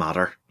actually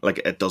matter. Like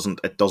it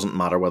doesn't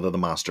matter whether the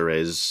Master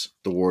is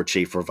the war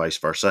chief or vice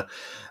versa.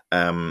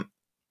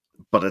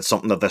 But it's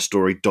something that this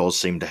story does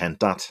seem to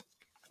hint at.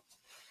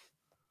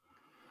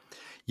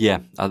 yeah,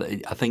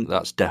 I think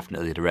that's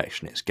definitely the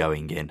direction it's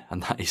going in,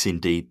 and that is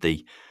indeed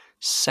the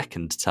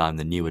second time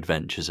the New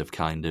Adventures have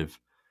kind of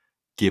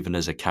given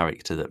us a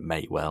character that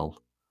may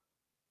well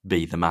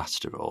be the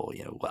Master, or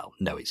well,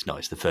 no, it's not.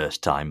 It's the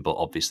first time, but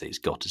obviously it's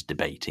got us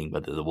debating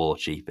whether the War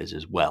Chief is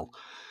as well.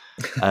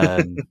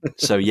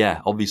 So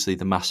yeah, obviously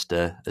the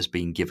Master has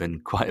been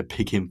given quite a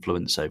big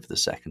influence over the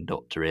Second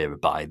Doctor era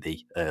by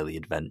the early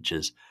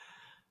adventures.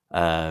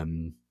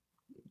 But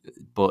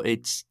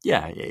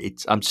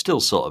I'm still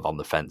sort of on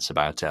the fence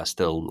about it. I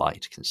still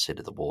like to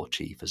consider the War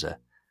Chief as a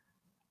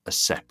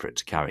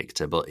separate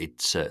character, but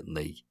it's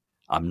certainly,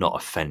 I'm not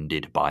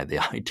offended by the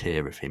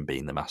idea of him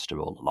being the Master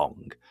all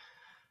along.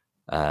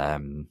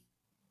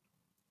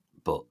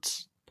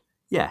 But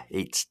yeah,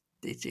 it's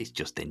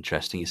just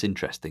interesting. It's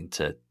interesting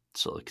to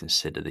sort of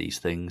consider these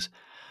things.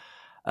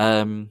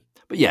 But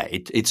yeah,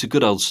 it's a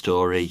good old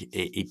story.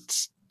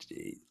 It's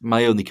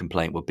my only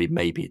complaint would be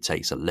maybe it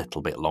takes a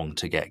little bit long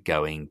to get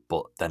going,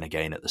 but then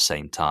again, at the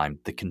same time,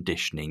 the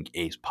conditioning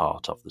is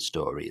part of the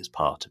story, is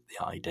part of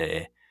the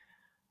idea,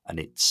 and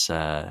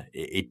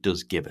it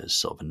does give us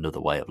sort of another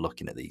way of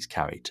looking at these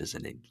characters,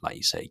 and it, like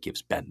you say,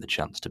 gives Ben the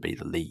chance to be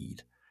the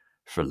lead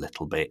for a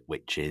little bit,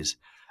 which is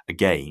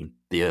again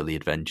the early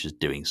adventures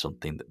doing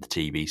something that the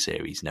TV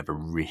series never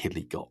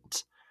really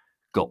got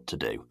to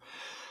do.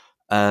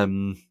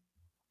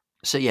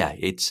 So yeah,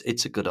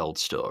 it's a good old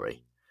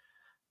story.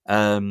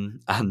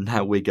 And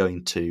now we're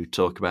going to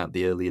talk about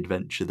the early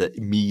adventure that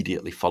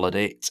immediately followed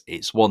it.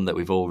 It's one that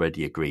we've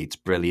already agreed is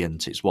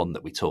brilliant. It's one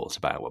that we talked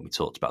about when we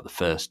talked about the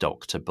first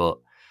Doctor, but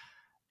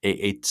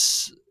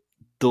it's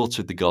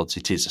Daughter of the Gods.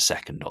 It is a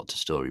second Doctor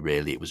story,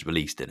 really. It was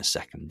released in a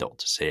second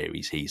Doctor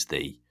series. He's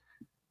the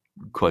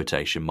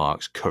quotation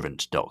marks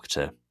current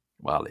Doctor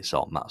while it's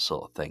on, that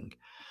sort of thing.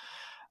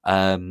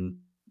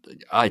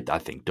 I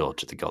think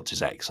Daughter of the Gods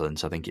is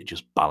excellent. I think it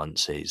just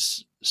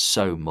balances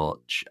so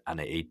much, and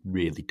it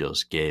really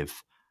does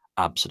give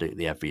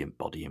absolutely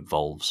everybody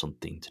involved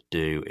something to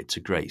do. It's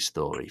a great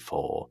story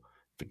for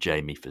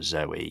Jamie, for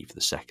Zoe, for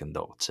the Second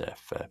Doctor,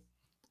 for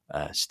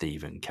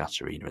Stephen,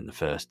 Katarina, and the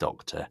First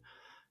Doctor.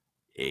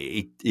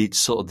 It's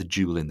sort of the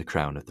jewel in the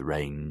crown of the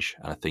range,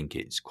 and I think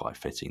it's quite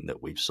fitting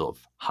that we've sort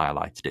of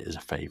highlighted it as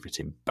a favourite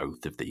in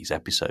both of these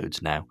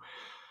episodes now.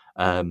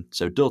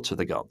 So, Daughter of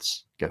the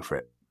Gods, go for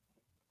it.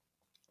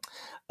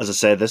 As I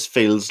said, this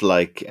feels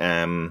like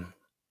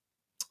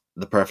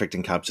the perfect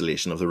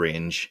encapsulation of the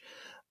range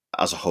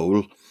as a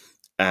whole.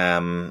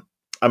 I'm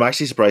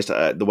actually surprised.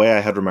 The way I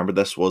had remembered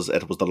this was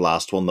it was the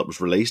last one that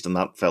was released, and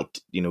that felt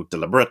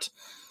deliberate.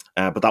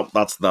 But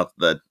that's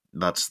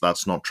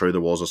not true.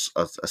 There was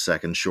a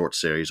second short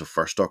series of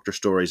First Doctor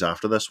stories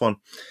after this one.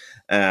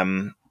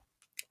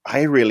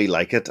 I really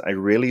like it. I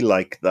really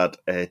like that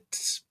it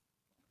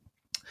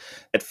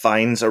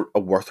finds a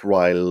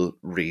worthwhile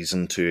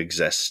reason to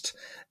exist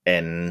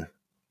in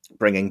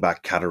bringing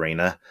back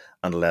Katarina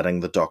and letting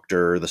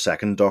the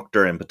Second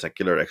Doctor in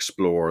particular,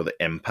 explore the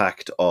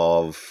impact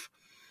of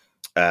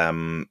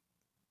her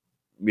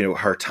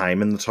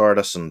time in the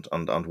TARDIS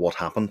and what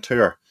happened to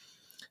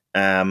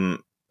her.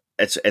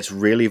 It's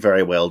really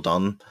very well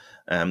done.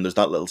 There's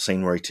that little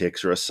scene where he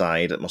takes her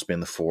aside. It must be in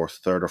the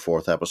third or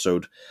fourth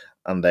episode,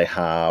 and they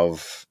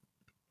have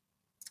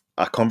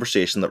a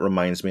conversation that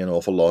reminds me an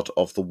awful lot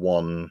of the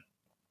one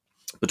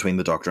between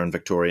the Doctor and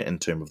Victoria in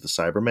Tomb of the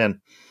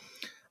Cybermen.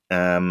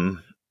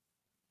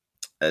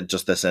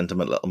 Just this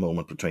intimate little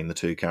moment between the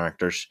two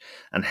characters,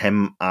 and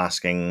him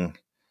asking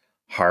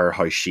her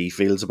how she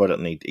feels about it,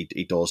 and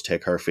he does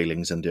take her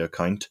feelings into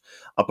account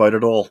about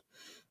it all.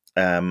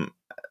 The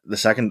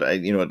second,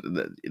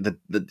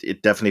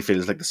 it definitely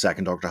feels like the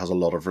Second Doctor has a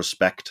lot of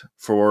respect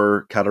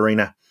for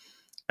Katarina,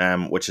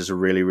 which is a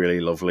really, really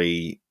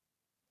lovely.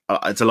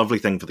 It's a lovely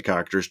thing for the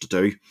characters to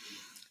do.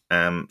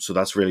 So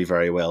that's really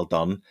very well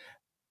done.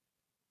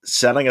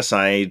 Setting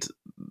aside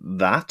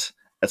that,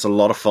 it's a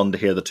lot of fun to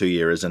hear the two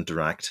eras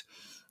interact.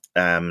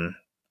 Um,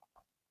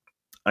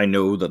 I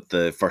know that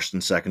the first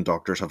and second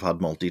Doctors have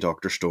had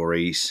multi-Doctor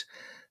stories,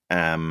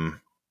 um,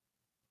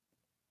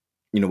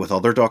 with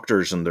other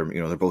Doctors, and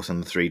they're both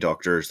in the three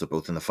Doctors, they're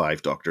both in the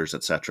five Doctors,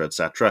 etc.,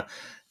 etc.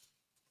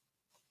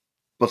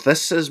 But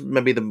this is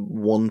maybe the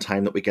one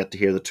time that we get to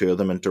hear the two of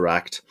them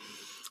interact,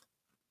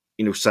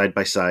 side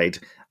by side.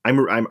 I'm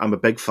a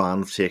big fan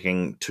of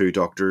taking two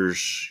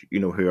Doctors,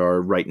 who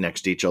are right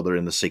next to each other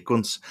in the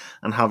sequence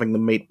and having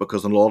them meet,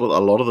 because a lot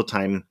of the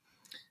time,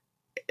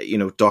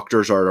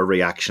 Doctors are a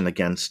reaction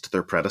against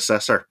their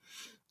predecessor,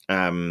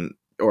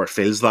 or it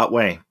feels that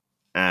way.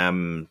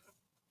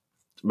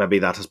 Maybe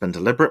that has been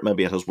deliberate.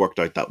 Maybe it has worked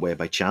out that way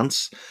by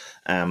chance.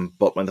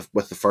 But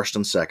with the first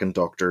and second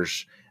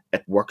Doctors,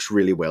 it works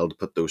really well to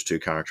put those two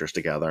characters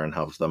together and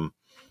have them,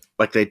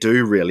 like, they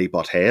do really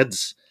butt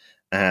heads.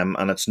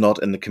 And it's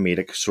not in the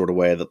comedic sort of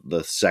way that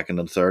the second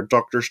and third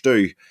Doctors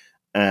do.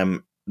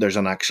 There's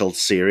an actual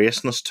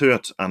seriousness to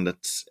it, and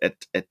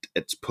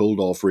it's pulled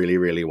off really,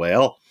 really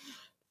well.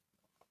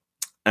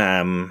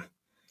 But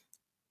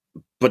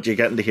you're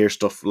getting to hear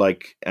stuff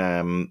like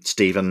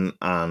Stephen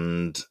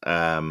and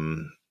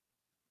I've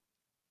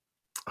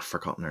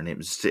forgotten their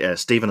names.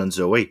 Stephen and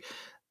Zoe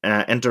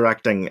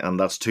interacting, and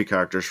that's two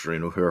characters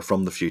who are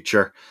from the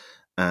future.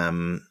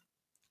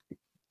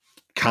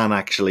 Can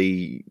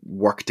actually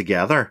work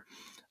together,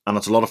 and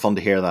it's a lot of fun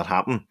to hear that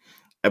happen.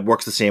 It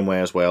works the same way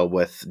as well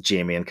with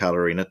Jamie and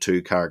Katarina,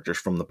 two characters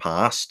from the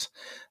past,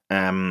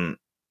 end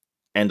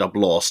up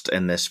lost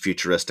in this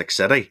futuristic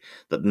city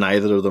that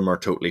neither of them are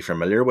totally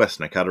familiar with.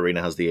 Now,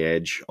 Katarina has the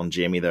edge on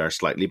Jamie there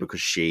slightly because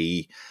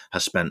she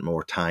has spent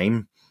more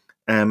time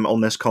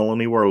on this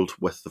colony world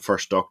with the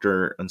first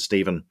Doctor and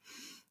Stephen.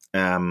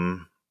 So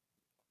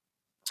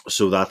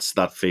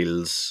that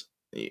feels,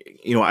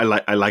 I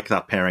like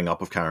that pairing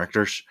up of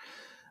characters,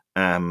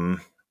 and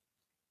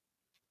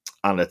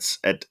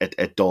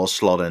it does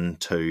slot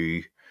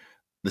into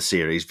the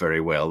series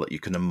very well, that you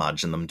can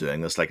imagine them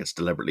doing this. Like, it's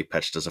deliberately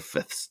pitched as a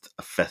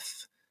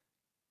fifth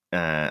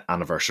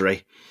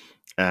anniversary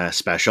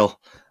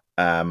special.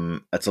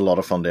 It's a lot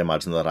of fun to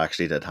imagine that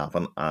actually did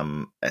happen.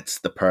 It's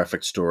the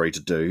perfect story to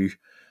do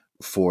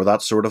for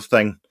that sort of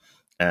thing.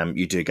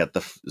 You do get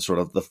the sort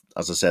of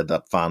as I said,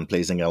 that fan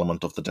pleasing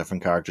element of the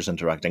different characters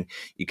interacting.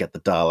 You get the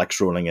Daleks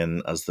rolling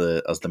in as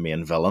the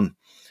main villain,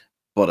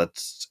 but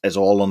it's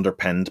all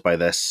underpinned by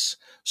this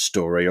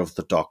story of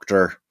the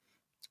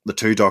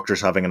two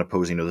Doctors having an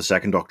opposing. The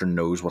second Doctor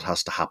knows what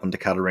has to happen to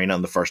Katarina,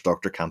 and the first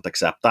Doctor can't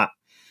accept that.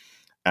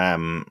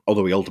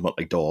 Although he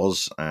ultimately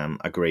does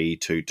agree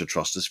to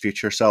trust his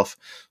future self.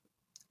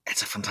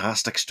 It's a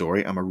fantastic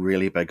story. I'm a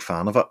really big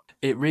fan of it.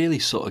 It really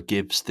sort of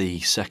gives the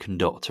second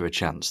Doctor a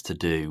chance to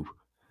do,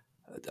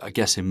 I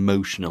guess,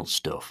 emotional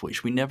stuff,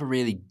 which we never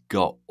really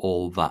got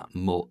all that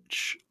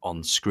much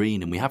on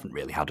screen, and we haven't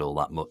really had all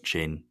that much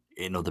in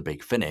Other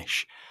Big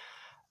Finish.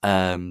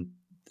 The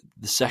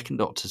second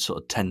Doctor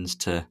sort of tends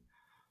to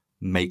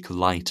make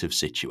light of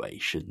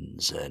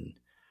situations and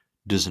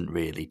doesn't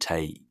really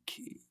take,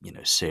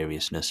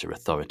 seriousness or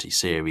authority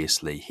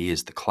seriously. He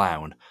is the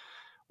clown.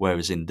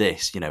 Whereas in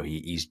this,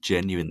 he's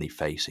genuinely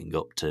facing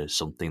up to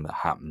something that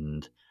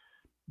happened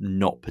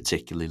not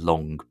particularly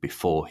long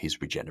before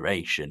his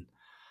regeneration.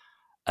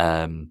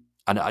 And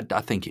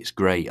I think it's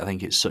great. I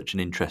think it's such an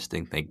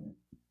interesting thing.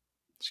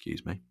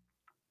 Excuse me.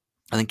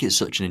 I think it's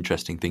such an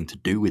interesting thing to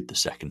do with the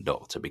second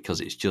Doctor, because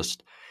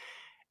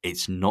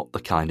it's not the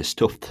kind of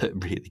stuff that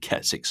really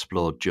gets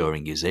explored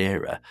during his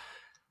era.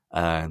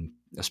 I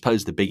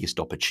suppose the biggest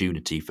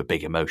opportunity for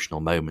big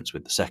emotional moments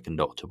with the second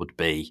Doctor would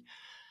be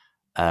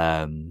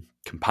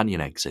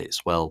companion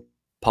exits. Well,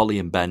 Polly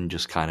and Ben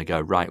just kind of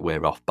go, right,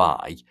 we're off,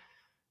 bye.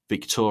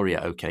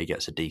 Victoria, okay,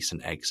 gets a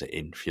decent exit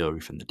in Fury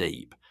from the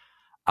Deep.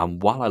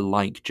 And while I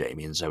like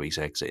Jamie and Zoe's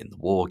exit in the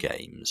War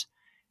Games,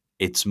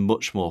 it's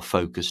much more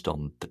focused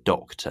on the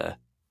Doctor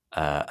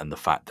and the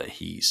fact that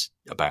he's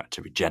about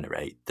to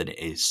regenerate than it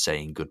is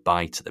saying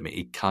goodbye to them.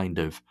 It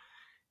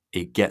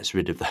gets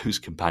rid of those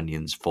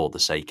companions for the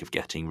sake of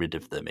getting rid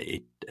of them.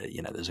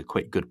 There's a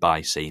quick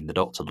goodbye scene. The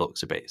Doctor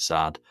looks a bit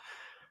sad.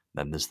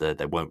 Then there's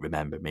they won't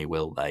remember me,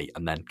 will they?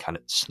 And then kind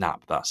of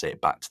snap, that's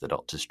it, back to the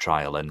Doctor's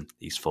trial, and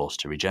he's forced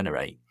to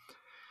regenerate.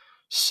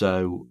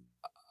 So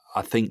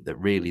I think that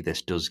really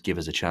this does give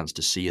us a chance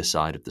to see a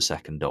side of the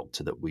second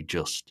Doctor that we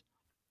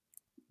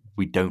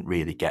don't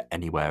really get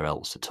anywhere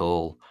else at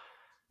all.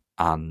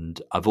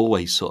 And I've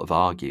always sort of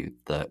argued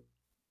that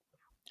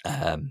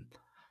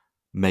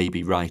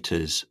maybe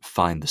writers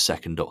find the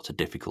second Doctor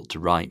difficult to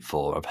write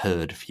for. I've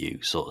heard a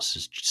few sort of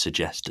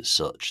suggest as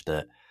such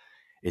that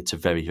it's a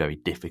very, very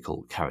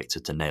difficult character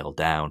to nail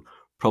down,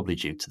 probably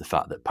due to the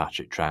fact that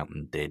Patrick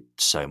Troughton did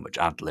so much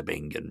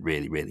ad-libbing and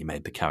really, really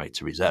made the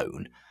character his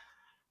own.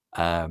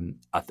 I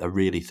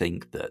really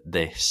think that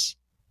this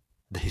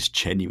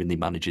genuinely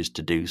manages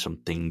to do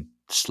something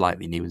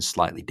slightly new and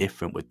slightly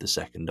different with the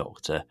Second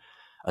Doctor,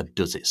 and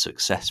does it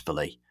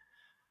successfully.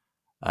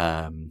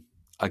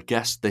 I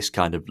guess this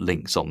kind of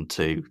links on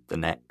to the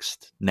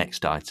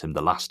next item,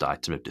 the last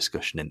item of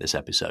discussion in this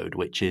episode,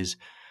 which is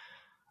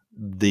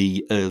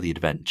the early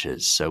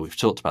adventures. So we've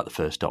talked about the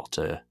First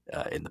Doctor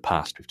in the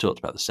past, we've talked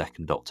about the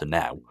Second Doctor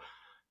now.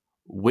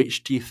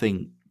 Which do you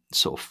think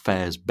sort of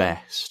fares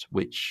best?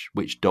 Which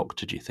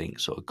Doctor do you think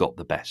sort of got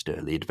the best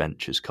early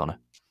adventures, Connor?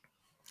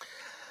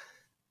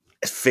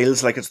 It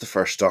feels like it's the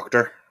First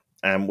Doctor,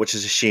 which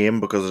is a shame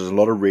because there's a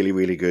lot of really,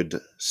 really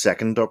good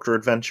Second Doctor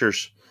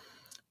adventures.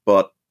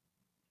 But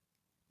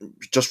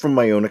just from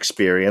my own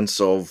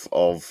experience of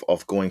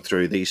going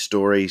through these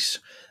stories,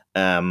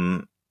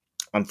 and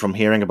from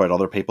hearing about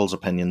other people's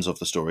opinions of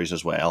the stories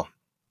as well,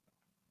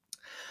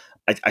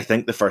 I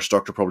think the First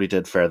Doctor probably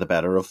did fare the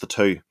better of the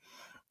two.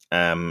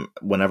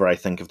 Whenever I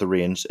think of the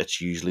range,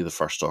 it's usually the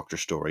First Doctor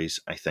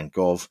stories I think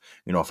of.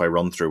 If I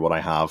run through what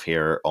I have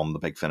here on the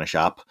Big Finish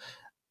app,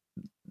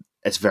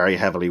 it's very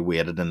heavily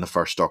weighted in the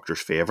First Doctor's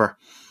favour,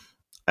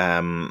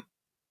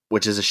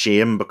 which is a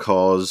shame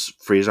because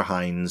Fraser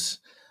Hines,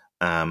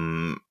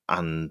 and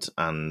the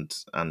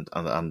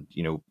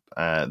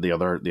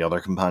other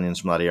companions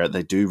from that era,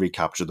 they do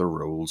recapture their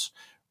roles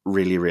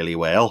really, really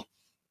well.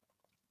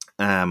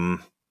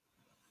 And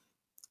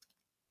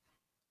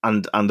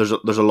there's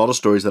a lot of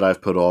stories that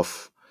I've put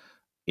off,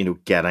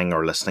 getting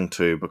or listening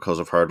to because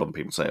I've heard other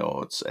people say,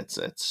 "Oh, it's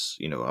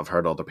I've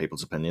heard other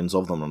people's opinions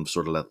of them and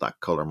sort of let that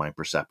color my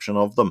perception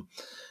of them."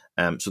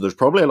 So there's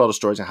probably a lot of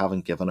stories I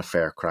haven't given a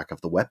fair crack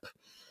of the whip.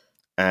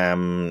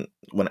 When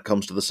it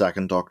comes to the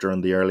Second Doctor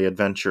and the early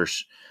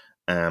adventures,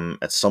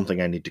 it's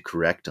something I need to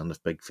correct. And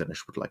if Big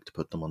Finish would like to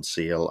put them on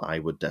sale, I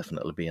would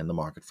definitely be in the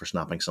market for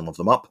snapping some of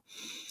them up.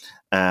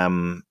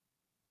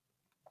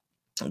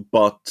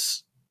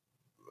 But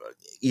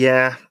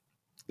yeah,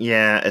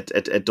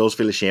 it does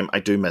feel a shame. I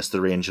do miss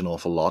the range an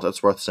awful lot.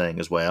 It's worth saying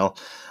as well.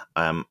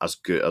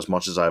 As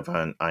much as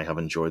I have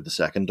enjoyed the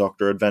Second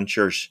Doctor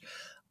adventures,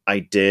 I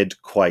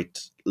did quite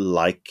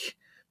like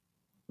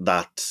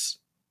that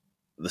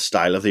the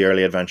style of the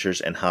early adventures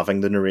and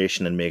having the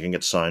narration and making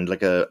it sound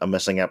like a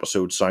missing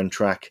episode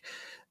soundtrack.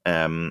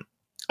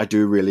 I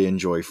do really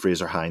enjoy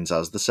Fraser Hines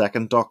as the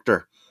Second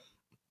Doctor,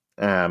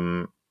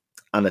 and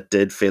it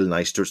did feel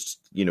nice to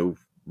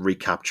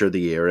recapture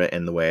the era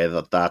in the way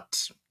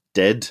that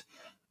did.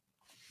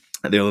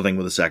 And the other thing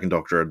with the Second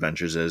Doctor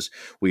adventures is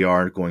we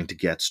are going to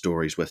get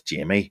stories with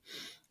Jamie,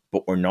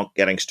 but we're not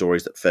getting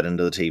stories that fit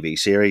into the TV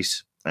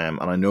series.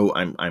 And I know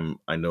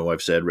I know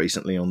I've said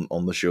recently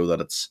on the show that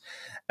it's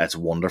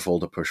wonderful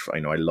to push. I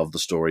love the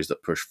stories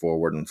that push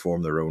forward and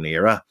form their own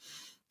era,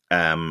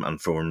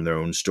 and form their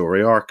own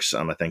story arcs.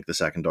 And I think the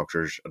Second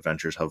Doctor's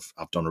adventures have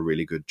done a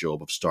really good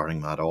job of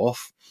starting that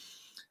off.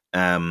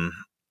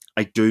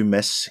 I do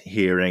miss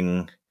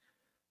hearing,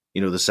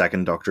 the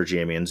Second Doctor,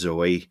 Jamie and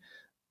Zoe,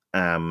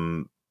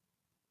 getting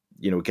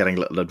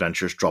little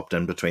adventures dropped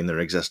in between their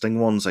existing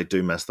ones. I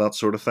do miss that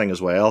sort of thing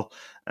as well.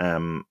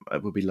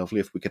 It would be lovely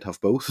if we could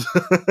have both.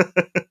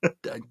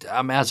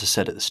 I mean, as I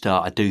said at the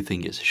start, I do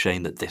think it's a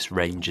shame that this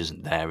range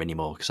isn't there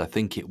anymore, because I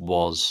think it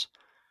was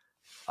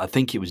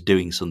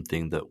doing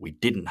something that we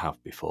didn't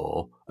have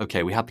before.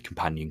 Okay, we had the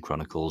Companion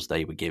Chronicles;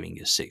 they were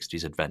giving us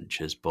 60s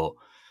adventures, but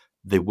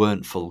they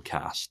weren't full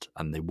cast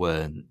and they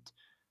weren't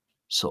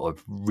sort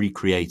of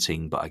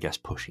recreating, but I guess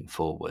pushing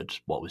forward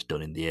what was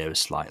done in the era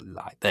slightly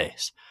like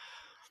this.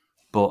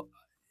 But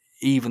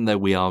even though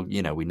we are,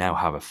 we now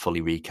have a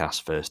fully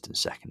recast First and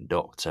Second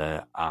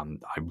Doctor,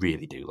 and I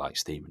really do like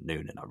Stephen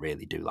Noonan, I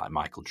really do like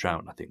Michael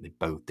Troughton. I think they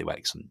both do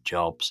excellent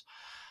jobs.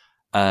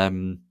 I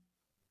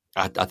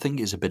think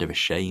it's a bit of a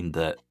shame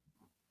that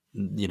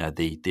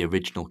the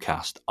original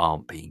cast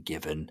aren't being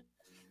given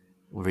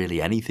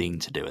really anything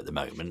to do at the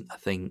moment. I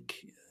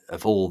think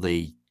of all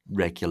the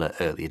regular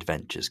early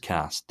adventures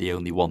cast, the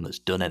only one that's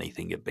done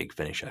anything at Big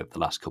Finish over the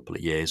last couple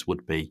of years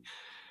would be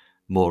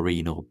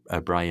Maureen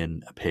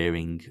O'Brien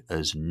appearing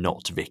as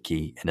not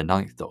Vicky in a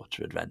Ninth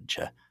Doctor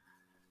adventure.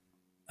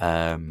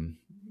 And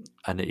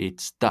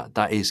it's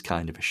that is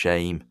kind of a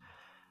shame.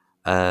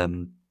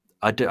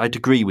 I'd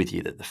agree with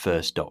you that the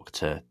First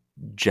Doctor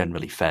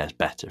generally fares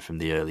better from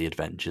the early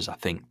adventures. I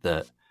think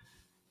that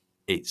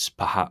it's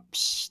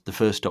perhaps the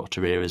First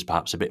Doctor era is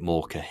perhaps a bit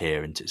more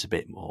coherent. It's a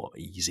bit more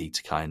easy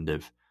to kind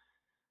of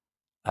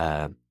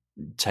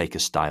take a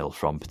style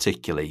from,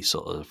 particularly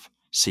sort of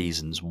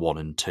seasons 1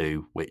 and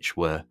 2, which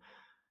were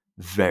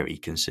very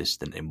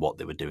consistent in what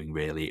they were doing,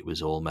 really. It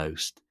was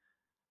almost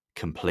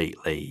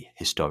completely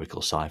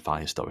historical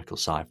sci-fi.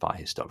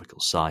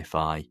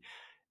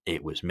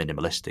 It was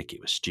minimalistic.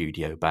 It was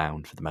studio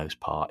bound for the most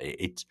part.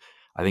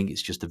 I think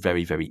it's just a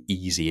very, very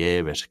easy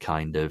era to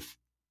kind of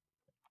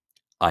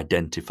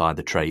identify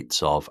the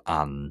traits of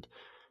and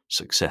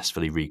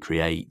successfully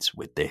recreate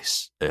with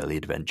this early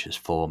adventures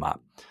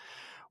format.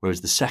 Whereas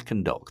the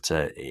Second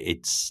Doctor,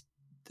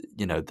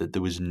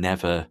 there was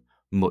never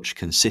much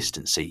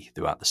consistency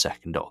throughout the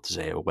Second Doctor's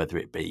era, whether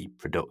it be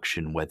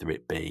production, whether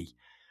it be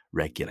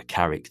regular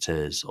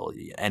characters or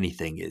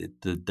anything.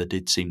 There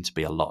did seem to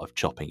be a lot of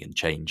chopping and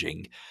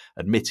changing.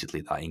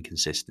 Admittedly, that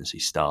inconsistency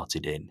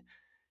started in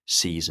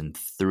season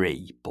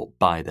 3, but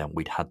by then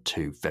we'd had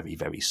 2 very,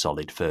 very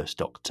solid First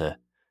Doctor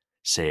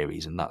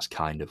series, and that's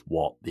kind of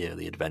what the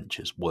early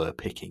adventures were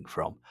picking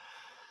from.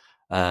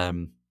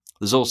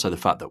 There's also the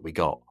fact that we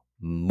got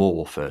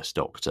more First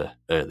Doctor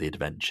early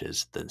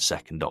adventures than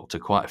Second Doctor,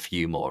 quite a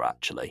few more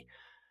actually.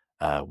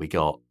 We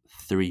got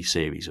 3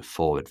 series of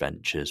 4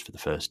 adventures for the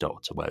First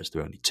Doctor, whereas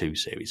there were only 2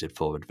 series of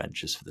 4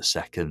 adventures for the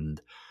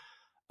second.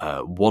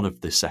 One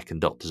of the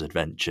Second Doctor's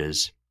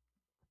adventures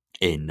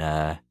when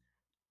there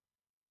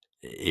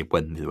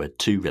were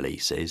 2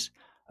 releases,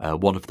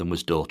 one of them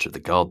was Daughter of the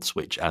Gods,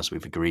 which, as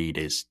we've agreed,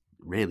 is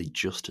really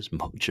just as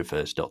much a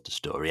First Doctor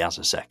story as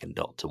a Second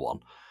Doctor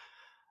one.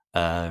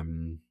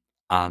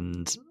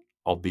 And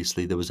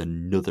obviously there was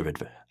another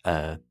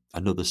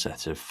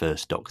set of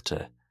First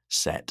Doctor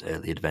set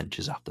early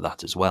adventures after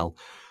that as well.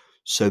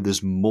 So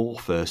there's more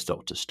First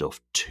Doctor stuff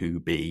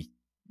to be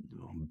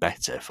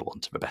better, for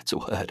want of a better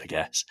word, I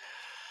guess.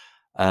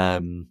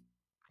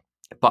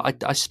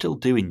 But I still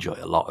do enjoy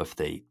a lot of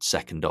the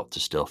Second Doctor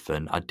stuff,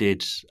 and I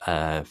did,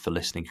 for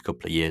listening a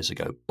couple of years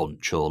ago,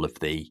 bunch all of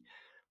the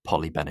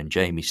Polly, Ben and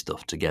Jamie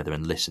stuff together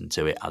and listen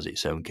to it as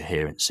its own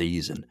coherent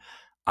season,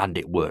 and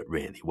it worked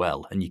really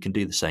well. And you can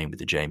do the same with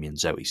the Jamie and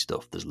Zoe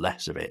stuff. There's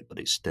less of it, but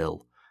it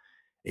still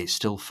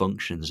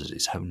functions as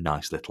its own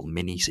nice little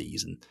mini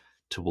season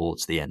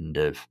towards the end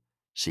of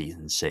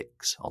season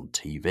 6 on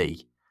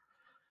TV.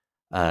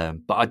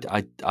 But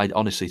I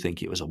honestly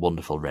think it was a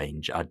wonderful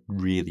range. I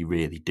really,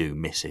 really do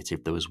miss it.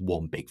 If there was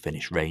one Big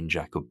Finish range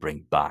I could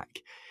bring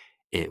back,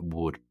 it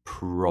would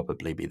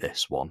probably be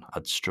this one.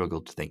 I'd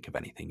struggle to think of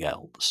anything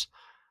else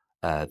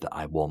that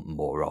I want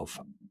more of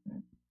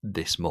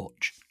this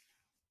much.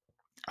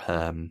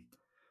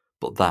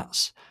 But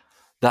that's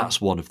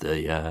one of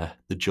the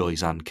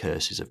joys and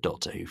curses of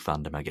Doctor Who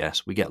fandom, I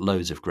guess. We get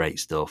loads of great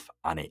stuff,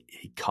 and it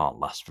can't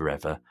last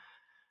forever.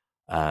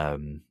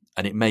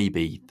 And it may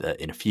be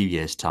that in a few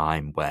years'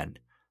 time, when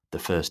the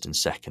First and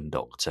Second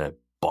Doctor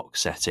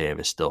box set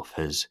era stuff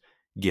has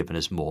given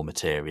us more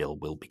material,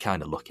 we'll be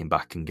kind of looking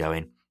back and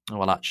going, oh,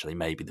 well, actually,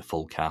 maybe the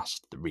full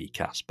cast, the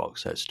recast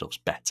box set stuff's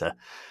better.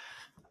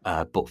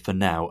 But for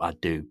now, I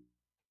do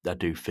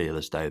feel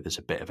as though there's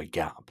a bit of a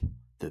gap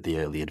that the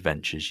early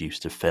adventures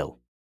used to fill.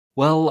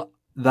 Well,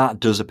 that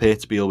does appear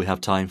to be all we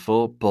have time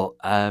for, but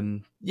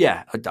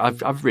yeah,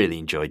 I've really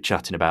enjoyed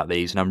chatting about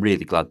these, and I'm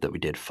really glad that we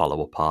did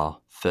follow up our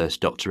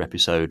First Doctor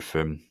episode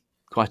from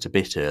quite a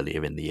bit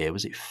earlier in the year.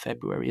 Was it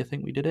February, I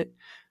think we did it?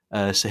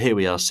 So here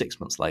we are 6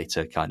 months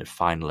later, kind of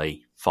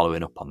finally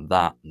following up on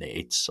that, and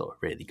it's sort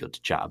of really good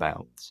to chat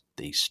about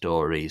these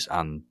stories,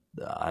 and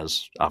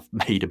as I've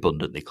made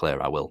abundantly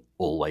clear, I will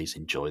always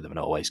enjoy them and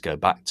always go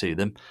back to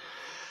them.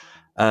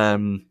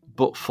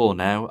 But for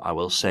now, I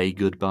will say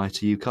goodbye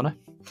to you, Connor.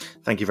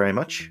 Thank you very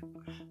much.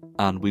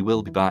 And we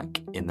will be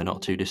back in the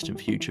not too distant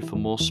future for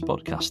more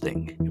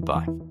spodcasting.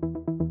 Goodbye.